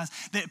realize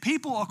that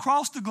people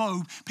across the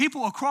globe,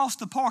 people across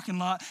the parking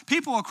lot,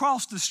 people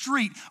across the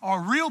street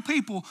are real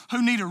people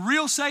who need a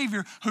real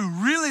Savior who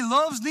really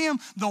loves them,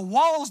 the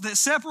walls that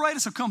separate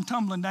us will come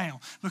tumbling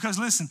down. Because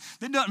listen,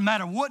 it doesn't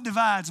matter what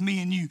divides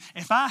me and you.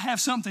 If I have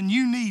something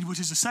you need, which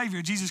is a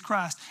Savior, Jesus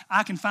Christ,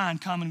 I can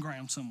find common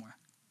ground somewhere.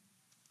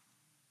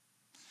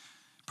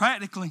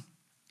 Practically,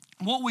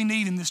 what we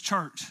need in this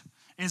church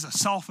is a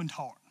softened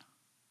heart.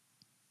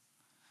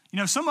 You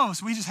know, some of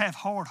us, we just have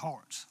hard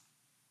hearts.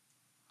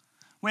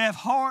 We have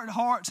hard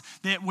hearts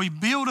that we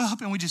build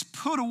up and we just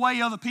put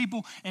away other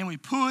people and we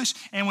push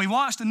and we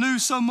watch the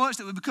news so much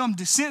that we become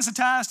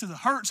desensitized to the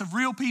hurts of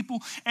real people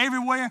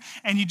everywhere,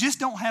 and you just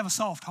don't have a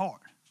soft heart.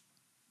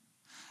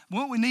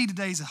 What we need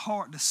today is a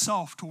heart that's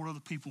soft toward other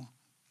people.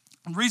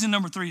 And reason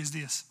number 3 is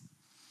this.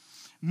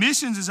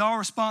 Missions is our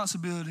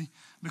responsibility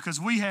because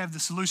we have the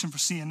solution for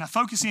sin. Now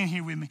focus in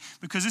here with me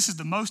because this is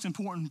the most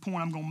important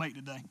point I'm going to make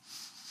today.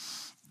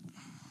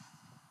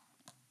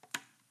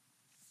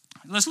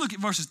 Let's look at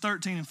verses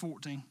 13 and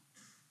 14.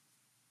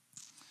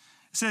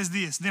 It says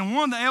this, then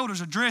one of the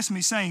elders addressed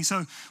me saying,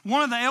 so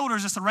one of the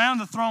elders that's around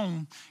the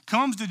throne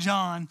comes to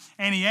John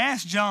and he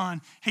asks John,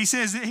 he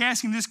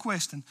asks him this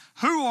question,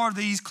 who are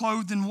these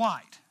clothed in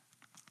white?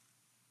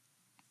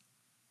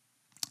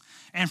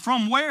 And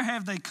from where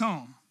have they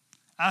come?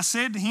 I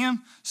said to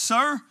him,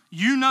 sir,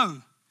 you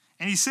know.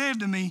 And he said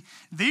to me,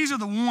 these are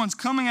the ones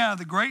coming out of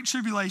the great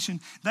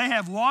tribulation. They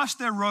have washed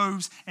their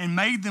robes and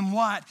made them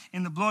white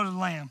in the blood of the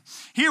Lamb.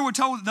 Here we're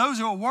told that those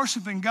who are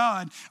worshiping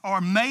God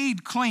are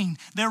made clean.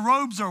 Their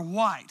robes are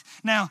white.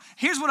 Now,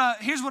 here's what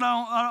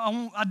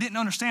I didn't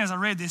understand as I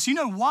read this. You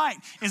know, white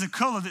is a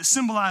color that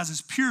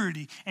symbolizes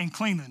purity and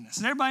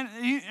cleanliness.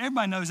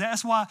 Everybody knows that.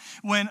 That's why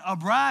when a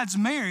bride's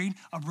married,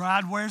 a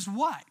bride wears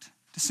white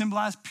to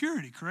symbolize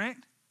purity,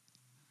 correct?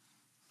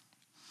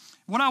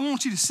 What I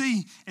want you to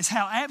see is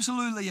how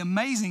absolutely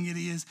amazing it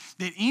is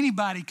that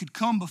anybody could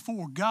come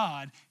before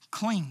God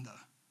clean, though.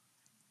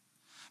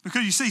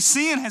 Because you see,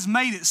 sin has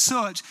made it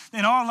such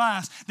in our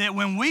lives that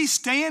when we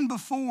stand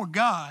before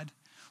God,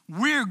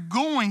 we're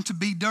going to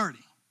be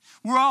dirty.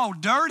 We're all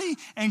dirty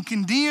and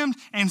condemned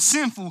and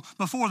sinful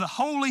before the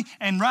holy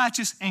and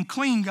righteous and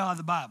clean God of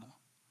the Bible.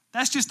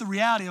 That's just the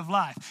reality of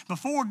life.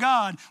 Before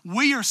God,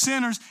 we are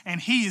sinners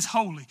and he is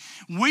holy.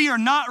 We are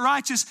not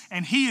righteous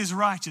and he is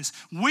righteous.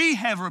 We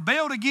have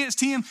rebelled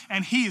against him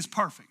and he is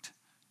perfect.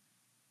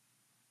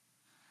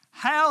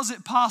 How is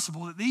it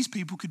possible that these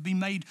people could be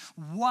made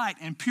white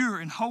and pure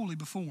and holy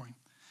before him?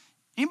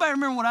 Anybody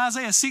remember what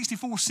Isaiah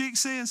 64:6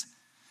 says?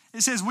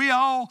 It says, we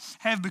all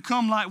have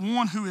become like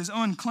one who is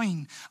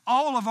unclean.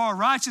 All of our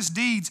righteous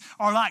deeds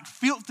are like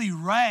filthy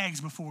rags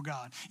before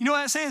God. You know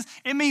what it says?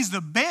 It means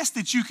the best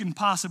that you can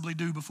possibly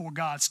do before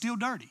God's still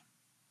dirty.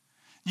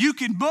 You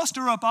can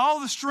muster up all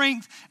the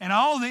strength and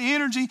all the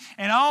energy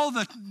and all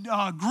the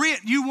grit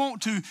you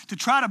want to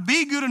try to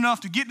be good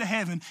enough to get to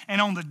heaven. And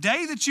on the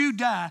day that you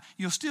die,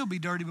 you'll still be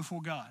dirty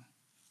before God.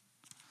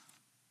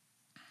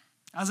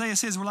 Isaiah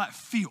says we're like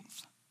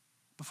filth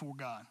before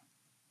God.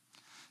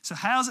 So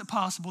how is it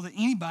possible that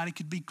anybody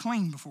could be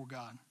clean before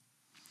God?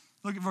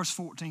 Look at verse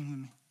 14 with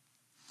me.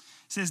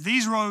 It says,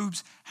 these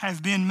robes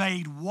have been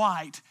made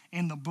white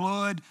in the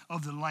blood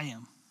of the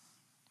Lamb.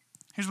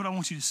 Here's what I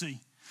want you to see.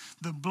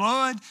 The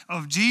blood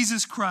of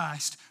Jesus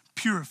Christ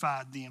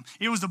purified them.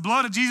 It was the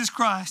blood of Jesus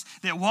Christ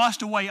that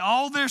washed away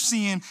all their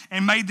sin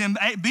and made them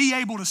be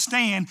able to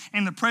stand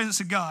in the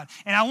presence of God.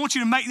 And I want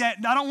you to make that,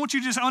 I don't want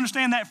you to just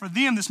understand that for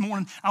them this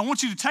morning. I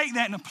want you to take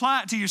that and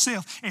apply it to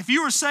yourself. If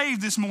you were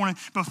saved this morning,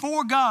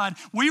 before God,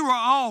 we were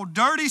all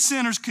dirty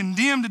sinners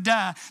condemned to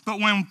die. But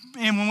when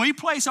we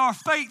place our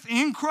faith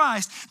in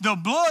Christ, the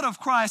blood of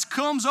Christ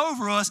comes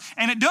over us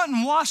and it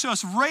doesn't wash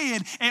us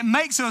red. It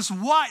makes us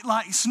white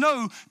like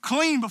snow,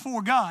 clean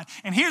before God.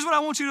 And here's what I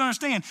want you to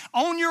understand.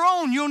 On your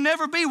own, you'll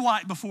never be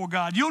white before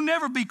God. You'll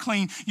never be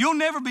clean. You'll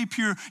never be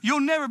pure. You'll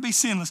never be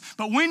sinless.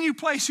 But when you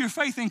place your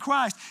faith in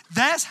Christ,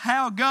 that's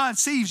how God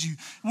sees you.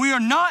 We are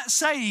not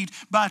saved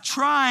by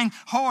trying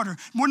harder.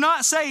 We're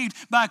not saved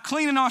by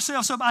cleaning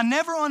ourselves up. I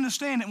never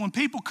understand it when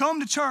people come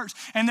to church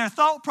and their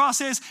thought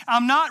process,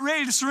 I'm not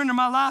ready to surrender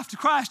my life to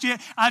Christ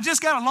yet. I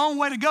just got a long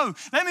way to go.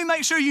 Let me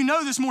make sure you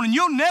know this morning,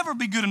 you'll never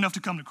be good enough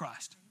to come to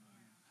Christ.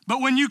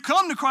 But when you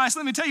come to Christ,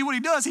 let me tell you what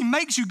he does. He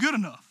makes you good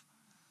enough.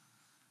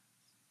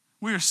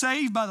 We are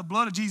saved by the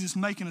blood of Jesus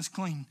making us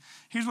clean.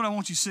 Here's what I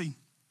want you to see.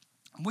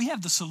 We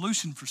have the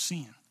solution for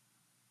sin.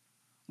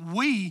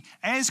 We,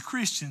 as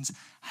Christians,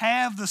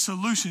 have the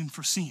solution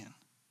for sin.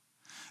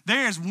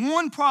 There is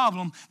one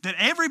problem that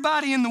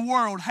everybody in the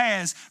world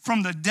has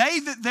from the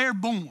day that they're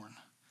born.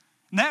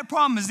 And that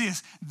problem is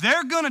this.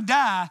 They're going to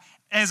die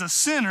as a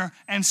sinner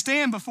and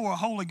stand before a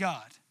holy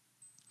God.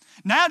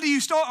 Now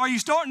are you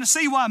starting to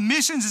see why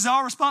missions is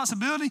our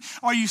responsibility?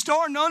 Are you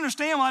starting to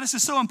understand why this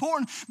is so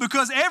important?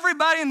 Because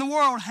everybody in the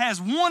world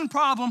has one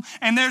problem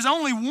and there's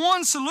only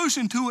one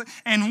solution to it,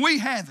 and we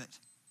have it.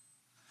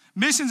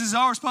 Missions is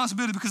our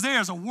responsibility because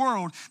there is a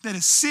world that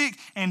is sick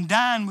and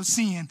dying with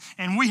sin,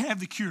 and we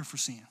have the cure for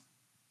sin.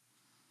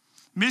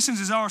 Missions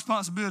is our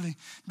responsibility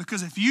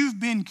because if you've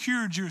been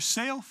cured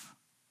yourself,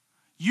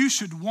 you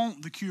should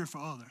want the cure for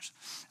others.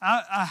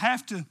 I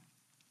have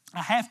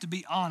to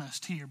be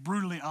honest here,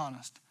 brutally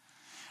honest.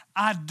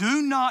 I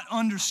do not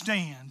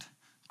understand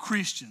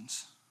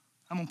Christians.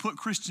 I'm going to put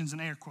Christians in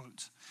air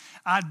quotes.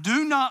 I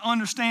do not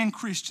understand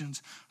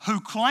Christians who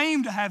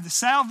claim to have the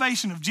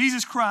salvation of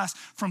Jesus Christ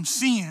from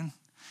sin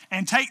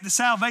and take the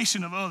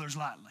salvation of others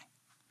lightly.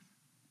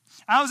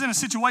 I was in a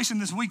situation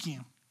this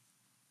weekend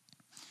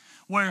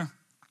where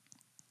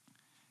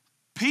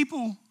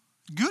people,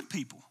 good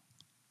people,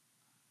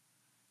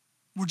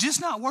 were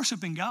just not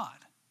worshiping God.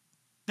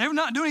 They were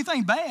not doing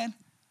anything bad.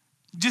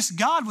 Just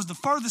God was the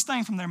furthest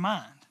thing from their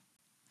mind.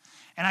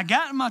 And I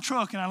got in my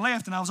truck and I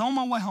left and I was on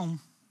my way home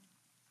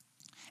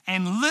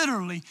and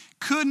literally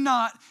could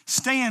not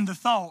stand the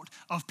thought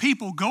of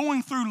people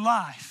going through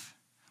life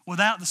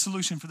without the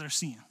solution for their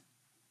sin.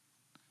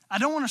 I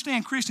don't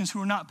understand Christians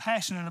who are not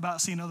passionate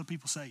about seeing other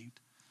people saved.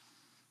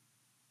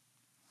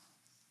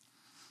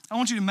 I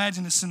want you to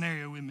imagine this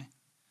scenario with me.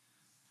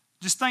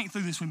 Just think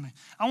through this with me.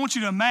 I want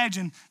you to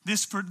imagine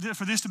this for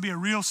this to be a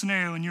real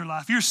scenario in your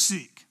life. You're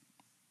sick.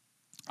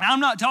 Now, I'm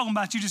not talking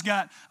about you just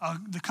got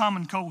the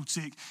common cold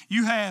sick.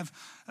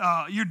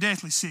 You're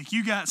deathly sick.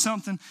 You got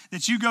something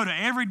that you go to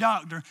every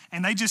doctor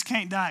and they just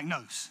can't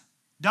diagnose.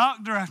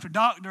 Doctor after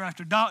doctor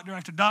after doctor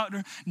after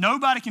doctor.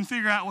 Nobody can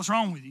figure out what's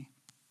wrong with you.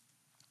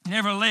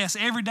 Nevertheless,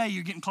 every day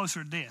you're getting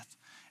closer to death.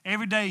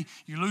 Every day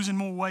you're losing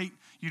more weight.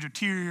 You're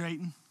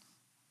deteriorating.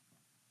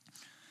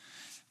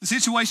 The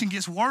situation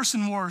gets worse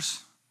and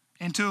worse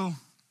until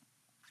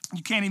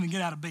you can't even get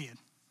out of bed.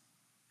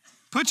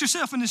 Put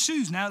yourself in the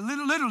shoes. Now,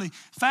 literally,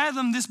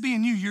 fathom this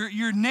being you.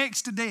 You're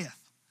next to death.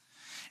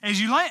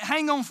 As you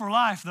hang on for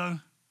life, though,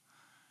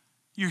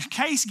 your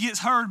case gets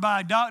heard by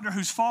a doctor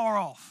who's far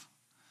off.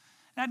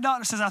 That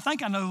doctor says, I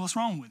think I know what's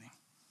wrong with him.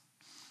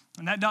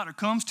 And that doctor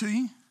comes to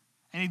you,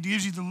 and he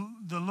gives you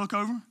the look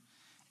over,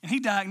 and he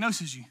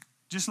diagnoses you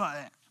just like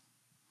that.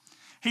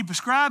 He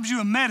prescribes you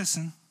a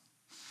medicine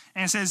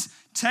and says,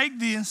 take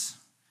this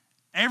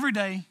every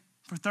day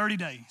for 30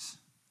 days.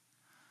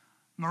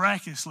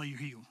 Miraculously, you're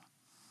healed.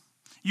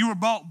 You were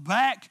brought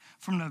back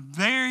from the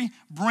very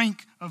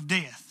brink of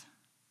death.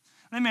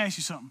 Let me ask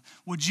you something.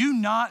 Would you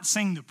not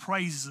sing the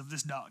praises of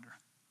this doctor?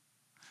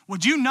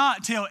 Would you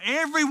not tell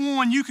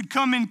everyone you could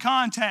come in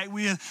contact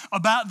with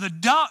about the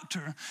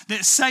doctor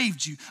that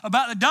saved you,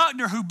 about the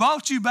doctor who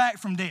brought you back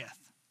from death?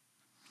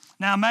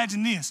 Now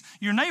imagine this.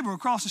 Your neighbor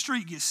across the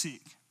street gets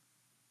sick.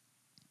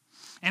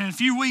 And in a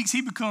few weeks,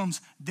 he becomes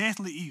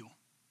deathly ill.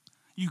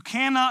 You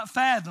cannot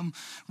fathom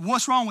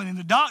what's wrong with him.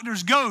 The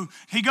doctors go.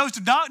 He goes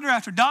to doctor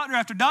after doctor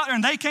after doctor,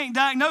 and they can't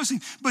diagnose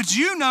him. But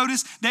you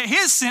notice that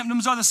his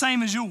symptoms are the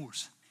same as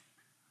yours.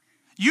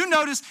 You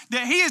notice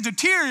that he is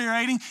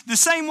deteriorating the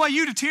same way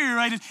you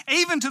deteriorated,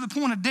 even to the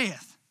point of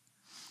death.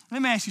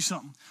 Let me ask you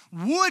something.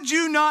 Would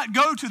you not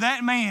go to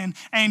that man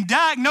and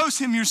diagnose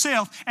him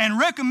yourself and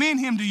recommend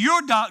him to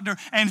your doctor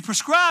and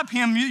prescribe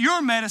him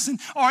your medicine,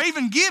 or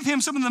even give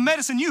him some of the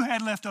medicine you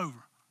had left over?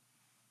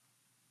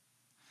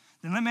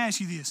 Then let me ask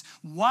you this.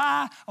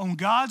 Why on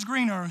God's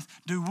green earth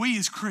do we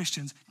as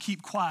Christians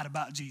keep quiet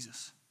about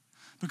Jesus?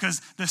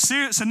 Because the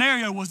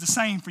scenario was the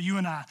same for you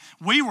and I.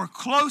 We were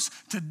close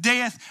to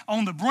death,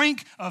 on the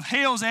brink of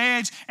hell's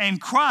edge,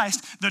 and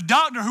Christ, the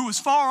doctor who was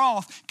far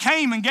off,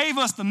 came and gave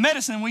us the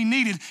medicine we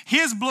needed,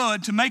 his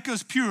blood, to make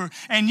us pure.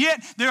 And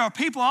yet there are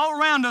people all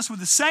around us with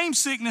the same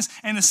sickness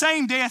and the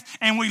same death,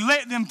 and we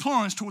let them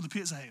plunge toward the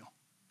pits of hell.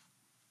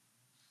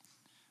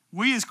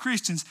 We as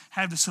Christians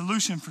have the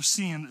solution for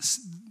sin,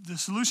 the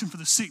solution for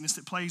the sickness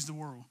that plagues the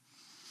world.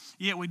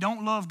 Yet we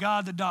don't love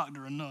God the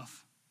doctor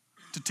enough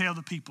to tell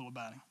the people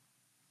about him.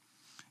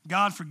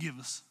 God, forgive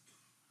us.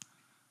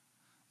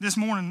 This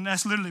morning,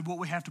 that's literally what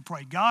we have to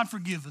pray. God,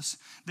 forgive us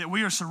that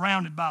we are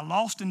surrounded by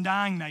lost and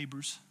dying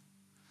neighbors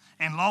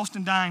and lost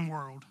and dying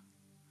world.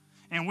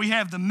 And we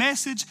have the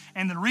message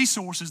and the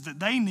resources that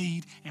they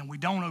need, and we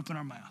don't open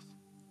our mouth.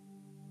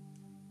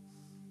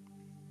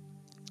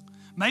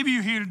 Maybe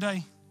you're here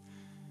today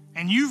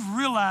and you've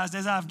realized,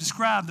 as I've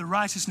described the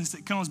righteousness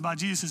that comes by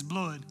Jesus'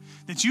 blood,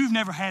 that you've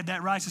never had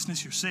that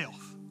righteousness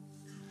yourself.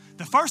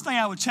 The first thing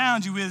I would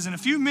challenge you with is, in a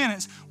few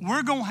minutes,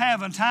 we're going to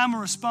have a time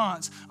of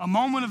response, a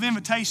moment of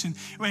invitation.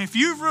 If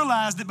you've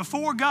realized that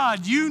before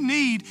God you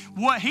need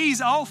what he's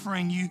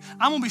offering you,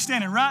 I'm going to be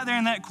standing right there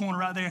in that corner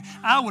right there.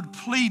 I would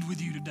plead with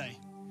you today.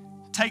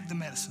 Take the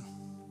medicine.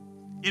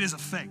 It is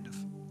effective.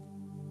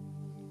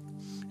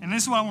 And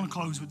this is what I want to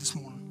close with this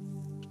morning.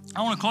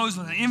 I want to close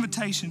with an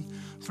invitation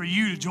for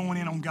you to join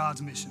in on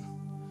God's mission.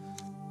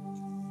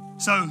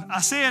 So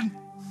I said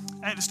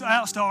at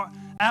the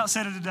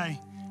outset of today,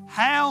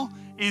 how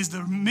is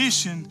the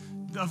mission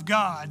of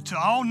God to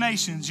all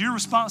nations your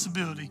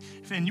responsibility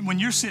when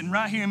you're sitting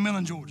right here in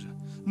Millen, Georgia?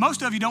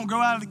 Most of you don't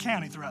go out of the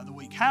county throughout the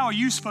week. How are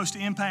you supposed to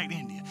impact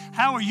India?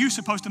 How are you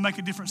supposed to make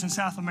a difference in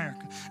South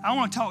America? I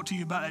want to talk to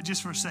you about that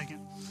just for a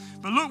second.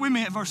 But look with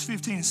me at verse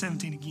 15 and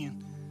 17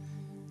 again.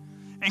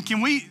 And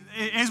can we,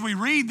 as we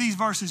read these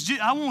verses,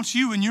 I want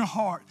you in your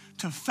heart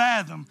to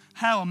fathom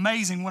how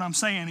amazing what I'm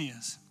saying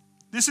is.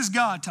 This is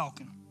God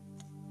talking.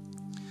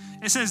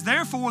 It says,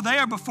 therefore they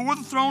are before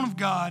the throne of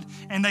God,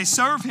 and they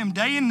serve him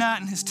day and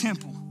night in his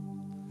temple.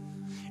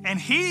 And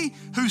he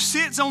who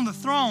sits on the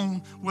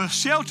throne will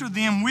shelter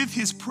them with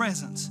his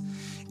presence.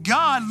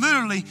 God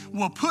literally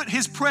will put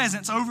his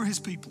presence over his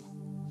people.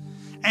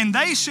 And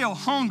they shall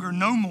hunger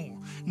no more,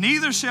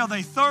 neither shall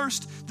they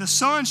thirst. The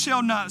sun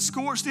shall not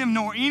scorch them,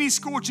 nor any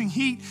scorching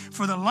heat.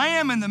 For the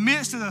Lamb in the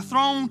midst of the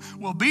throne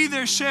will be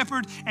their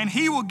shepherd, and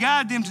he will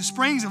guide them to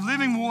springs of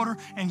living water,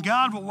 and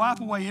God will wipe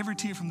away every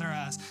tear from their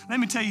eyes. Let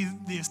me tell you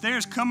this,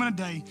 there's coming a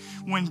day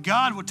when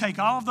God will take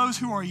all of those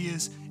who are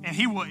his, and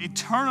he will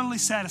eternally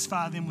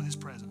satisfy them with his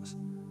presence.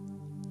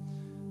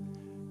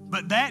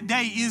 But that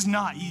day is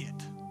not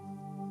yet.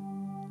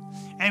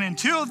 And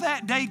until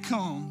that day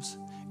comes,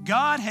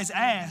 God has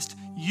asked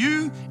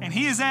you, and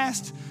he has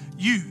asked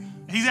you.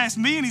 He's asked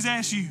me and he's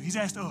asked you. He's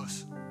asked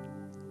us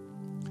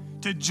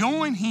to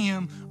join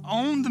him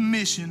on the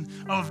mission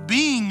of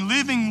being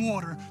living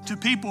water to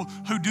people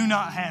who do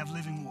not have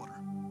living water.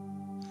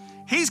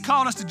 He's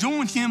called us to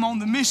join him on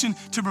the mission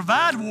to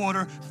provide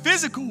water,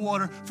 physical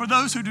water, for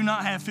those who do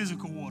not have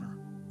physical water.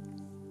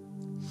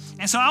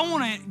 And so I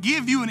want to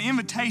give you an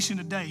invitation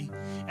today,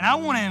 and I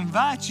want to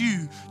invite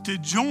you to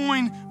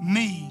join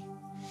me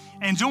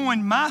and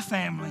join my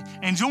family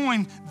and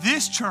join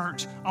this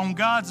church on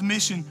God's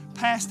mission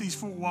past these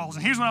four walls.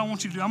 And here's what I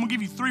want you to do. I'm going to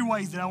give you 3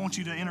 ways that I want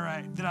you to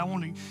interact, that I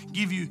want to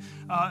give you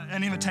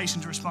an invitation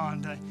to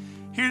respond today.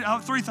 Here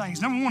are 3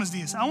 things. Number 1 is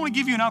this. I want to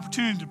give you an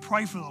opportunity to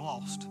pray for the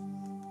lost.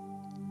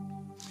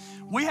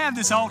 We have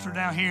this altar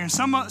down here, and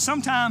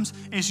sometimes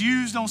it's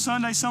used on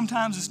Sunday,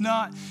 sometimes it's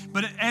not.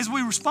 But as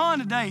we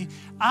respond today,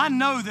 I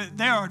know that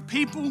there are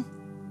people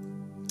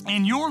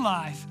in your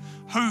life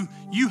who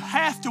you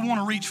have to want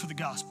to reach for the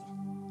gospel.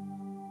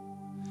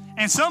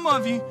 And some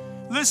of you,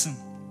 listen,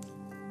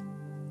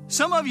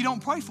 some of you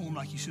don't pray for them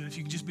like you should, if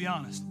you could just be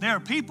honest. There are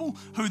people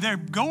who they're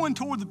going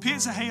toward the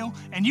pits of hell,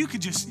 and you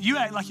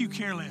act like you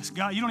care less.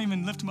 God, you don't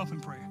even lift them up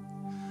in prayer.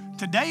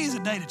 Today is a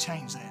day to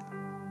change that.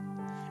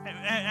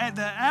 At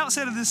the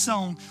outset of this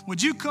song,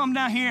 would you come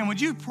down here and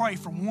would you pray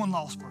for one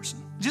lost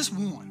person? Just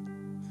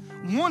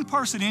one. One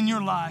person in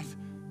your life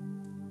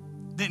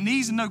that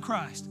needs to know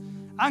Christ.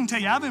 I can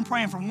tell you, I've been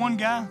praying for one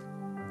guy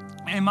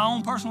in my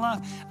own personal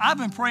life. I've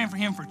been praying for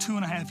him for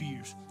 2.5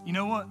 years. You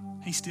know what?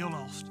 He's still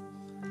lost.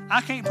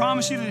 I can't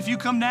promise you that if you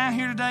come down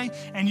here today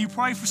and you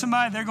pray for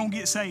somebody, they're going to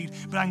get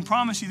saved. But I can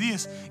promise you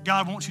this,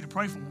 God wants you to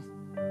pray for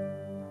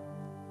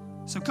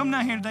them. So come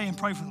down here today and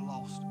pray for the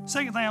lost.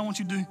 Second thing I want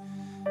you to do,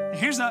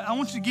 I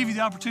want you to give you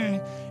the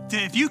opportunity to,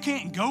 if you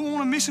can't go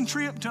on a mission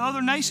trip to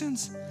other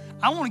nations,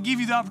 I want to give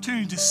you the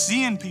opportunity to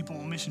send people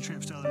on mission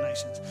trips to other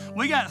nations.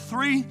 We got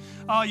 3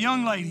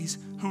 young ladies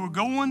who are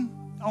going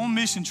on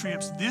mission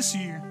trips this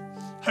year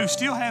who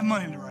still have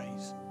money to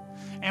raise.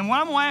 And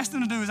what I'm going to ask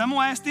them to do is I'm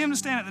going to ask them to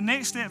stand at the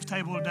Next Steps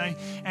table today,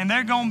 and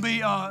they're going to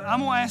be, I'm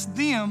going to ask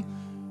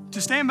them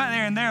to stand back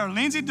there, and they are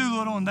Lindsay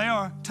Doolittle, and they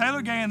are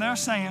Taylor Gay, and they're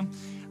Sam.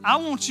 I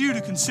want you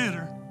to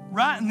consider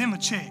writing them a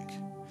check,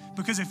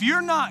 because if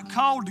you're not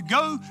called to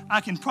go, I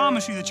can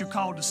promise you that you're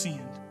called to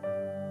send.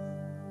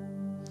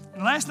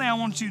 And the last thing I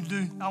want you to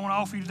do, I want to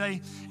offer you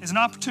today, is an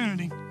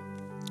opportunity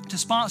to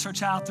sponsor a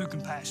child through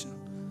compassion.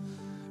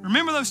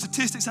 Remember those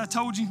statistics I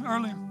told you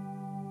earlier?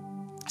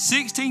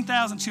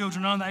 16,000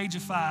 children under the age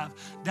of 5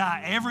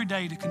 die every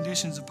day to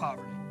conditions of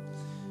poverty.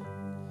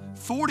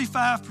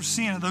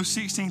 45% of those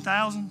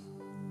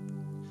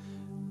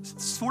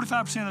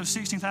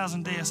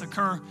 16,000 deaths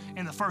occur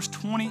in the first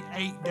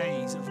 28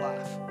 days of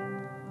life.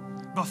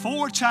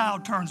 Before a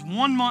child turns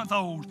 1 month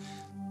old,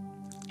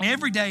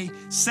 every day,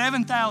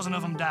 7,000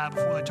 of them die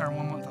before they turn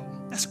 1 month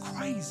old. That's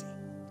crazy.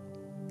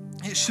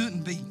 It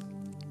shouldn't be.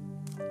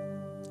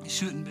 It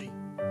shouldn't be.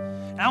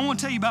 And I want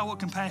to tell you about what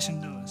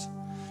compassion does.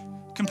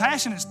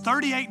 Compassion is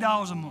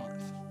 $38 a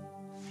month.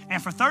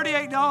 And for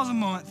 $38 a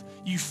month,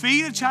 you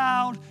feed a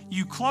child,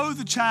 you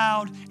clothe a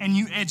child, and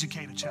you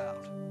educate a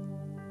child.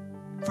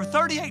 For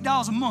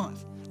 $38 a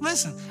month.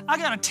 Listen, I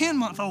got a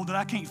 10-month-old that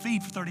I can't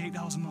feed for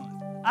 $38 a month.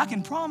 I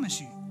can promise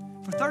you,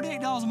 for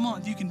 $38 a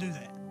month, you can do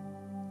that.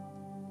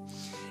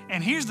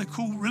 And here's the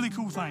really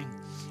cool thing.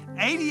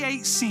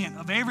 88 cents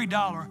of every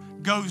dollar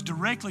goes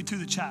directly to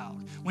the child.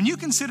 When you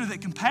consider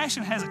that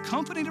Compassion has a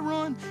company to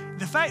run,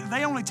 the fact that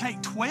they only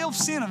take 12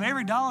 cents of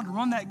every dollar to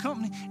run that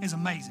company is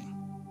amazing.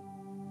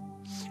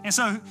 And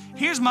so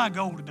here's my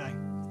goal today.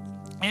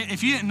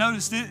 If you didn't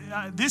notice,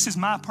 this is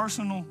my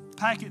personal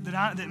packet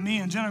that me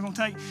and Jenna are going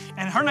to take.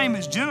 And her name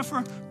is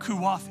Jennifer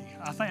Kuwafi.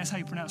 I think that's how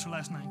you pronounce her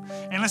last name.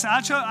 And listen,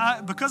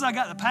 because I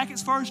got the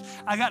packets first,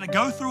 I got to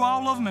go through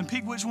all of them and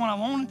pick which one I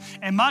wanted.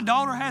 And my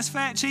daughter has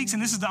fat cheeks,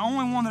 and this is the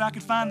only one that I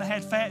could find that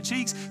had fat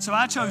cheeks, so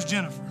I chose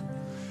Jennifer.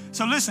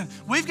 So listen,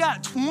 we've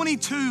got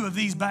 22 of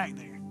these back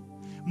there.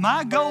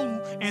 My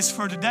goal is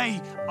for today,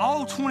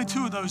 all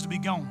 22 of those to be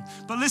gone.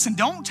 But listen,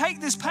 don't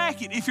take this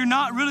packet if you're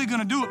not really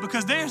going to do it,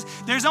 because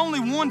there's only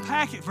one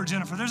packet for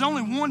Jennifer. There's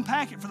only one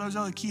packet for those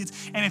other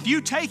kids. And if you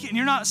take it and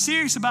you're not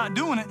serious about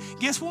doing it,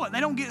 guess what? They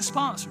don't get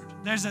sponsored.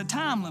 There's a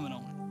time limit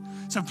on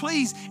it. So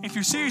please, if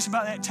you're serious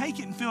about that, take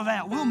it and fill it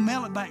out. We'll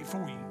mail it back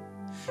for you.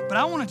 But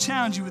I want to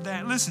challenge you with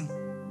that. Listen,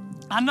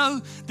 I know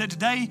that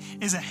today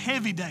is a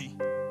heavy day.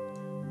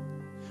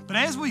 But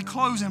as we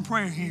close in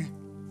prayer here,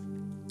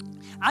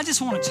 I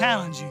just want to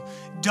challenge you.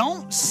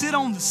 Don't sit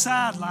on the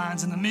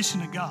sidelines in the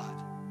mission of God.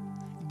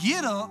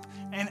 Get up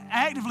and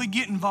actively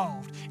get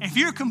involved. If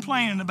you're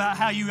complaining about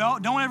how you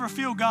don't ever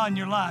feel God in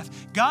your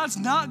life, God's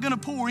not going to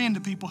pour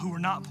into people who are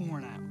not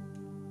pouring out.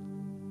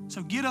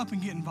 So get up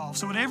and get involved.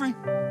 So with every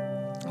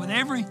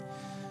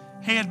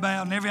head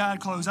bowed and every eye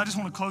closed, I just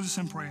want to close this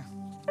in prayer.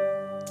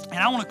 And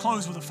I want to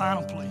close with a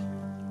final plea.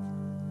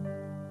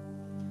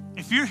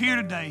 If you're here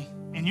today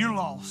and you're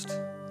lost,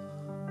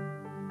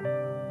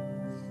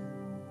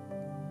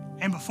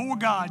 and before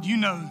God, you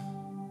know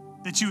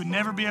that you would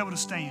never be able to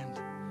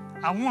stand,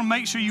 I want to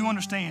make sure you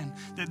understand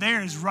that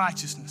there is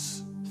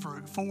righteousness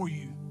for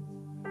you.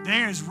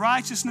 There is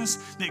righteousness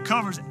that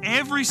covers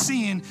every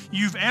sin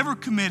you've ever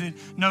committed,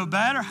 no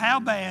matter how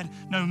bad,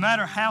 no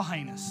matter how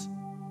heinous.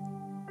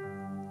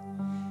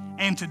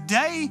 And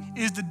today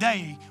is the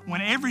day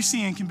when every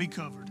sin can be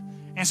covered.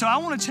 And so I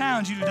want to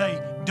challenge you today,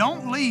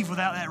 don't leave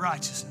without that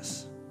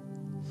righteousness.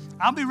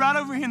 I'll be right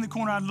over here in the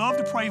corner. I'd love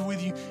to pray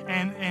with you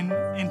and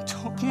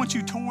point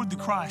you toward the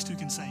Christ who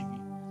can save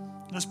you.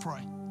 Let's pray.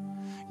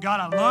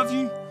 God, I love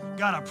you.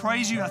 God, I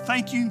praise you. I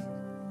thank you,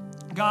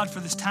 God,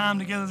 for this time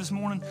together this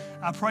morning.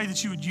 I pray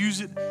that you would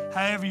use it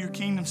however your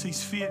kingdom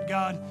sees fit,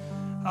 God.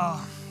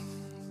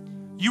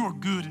 You are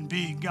good and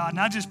big, God. And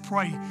I just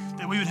pray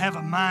that we would have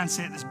a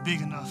mindset that's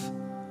big enough,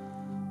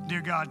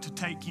 dear God, to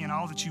take in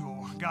all that you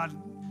are. God,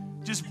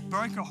 just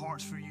break our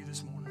hearts for you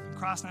this morning. In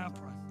Christ's name I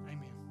pray.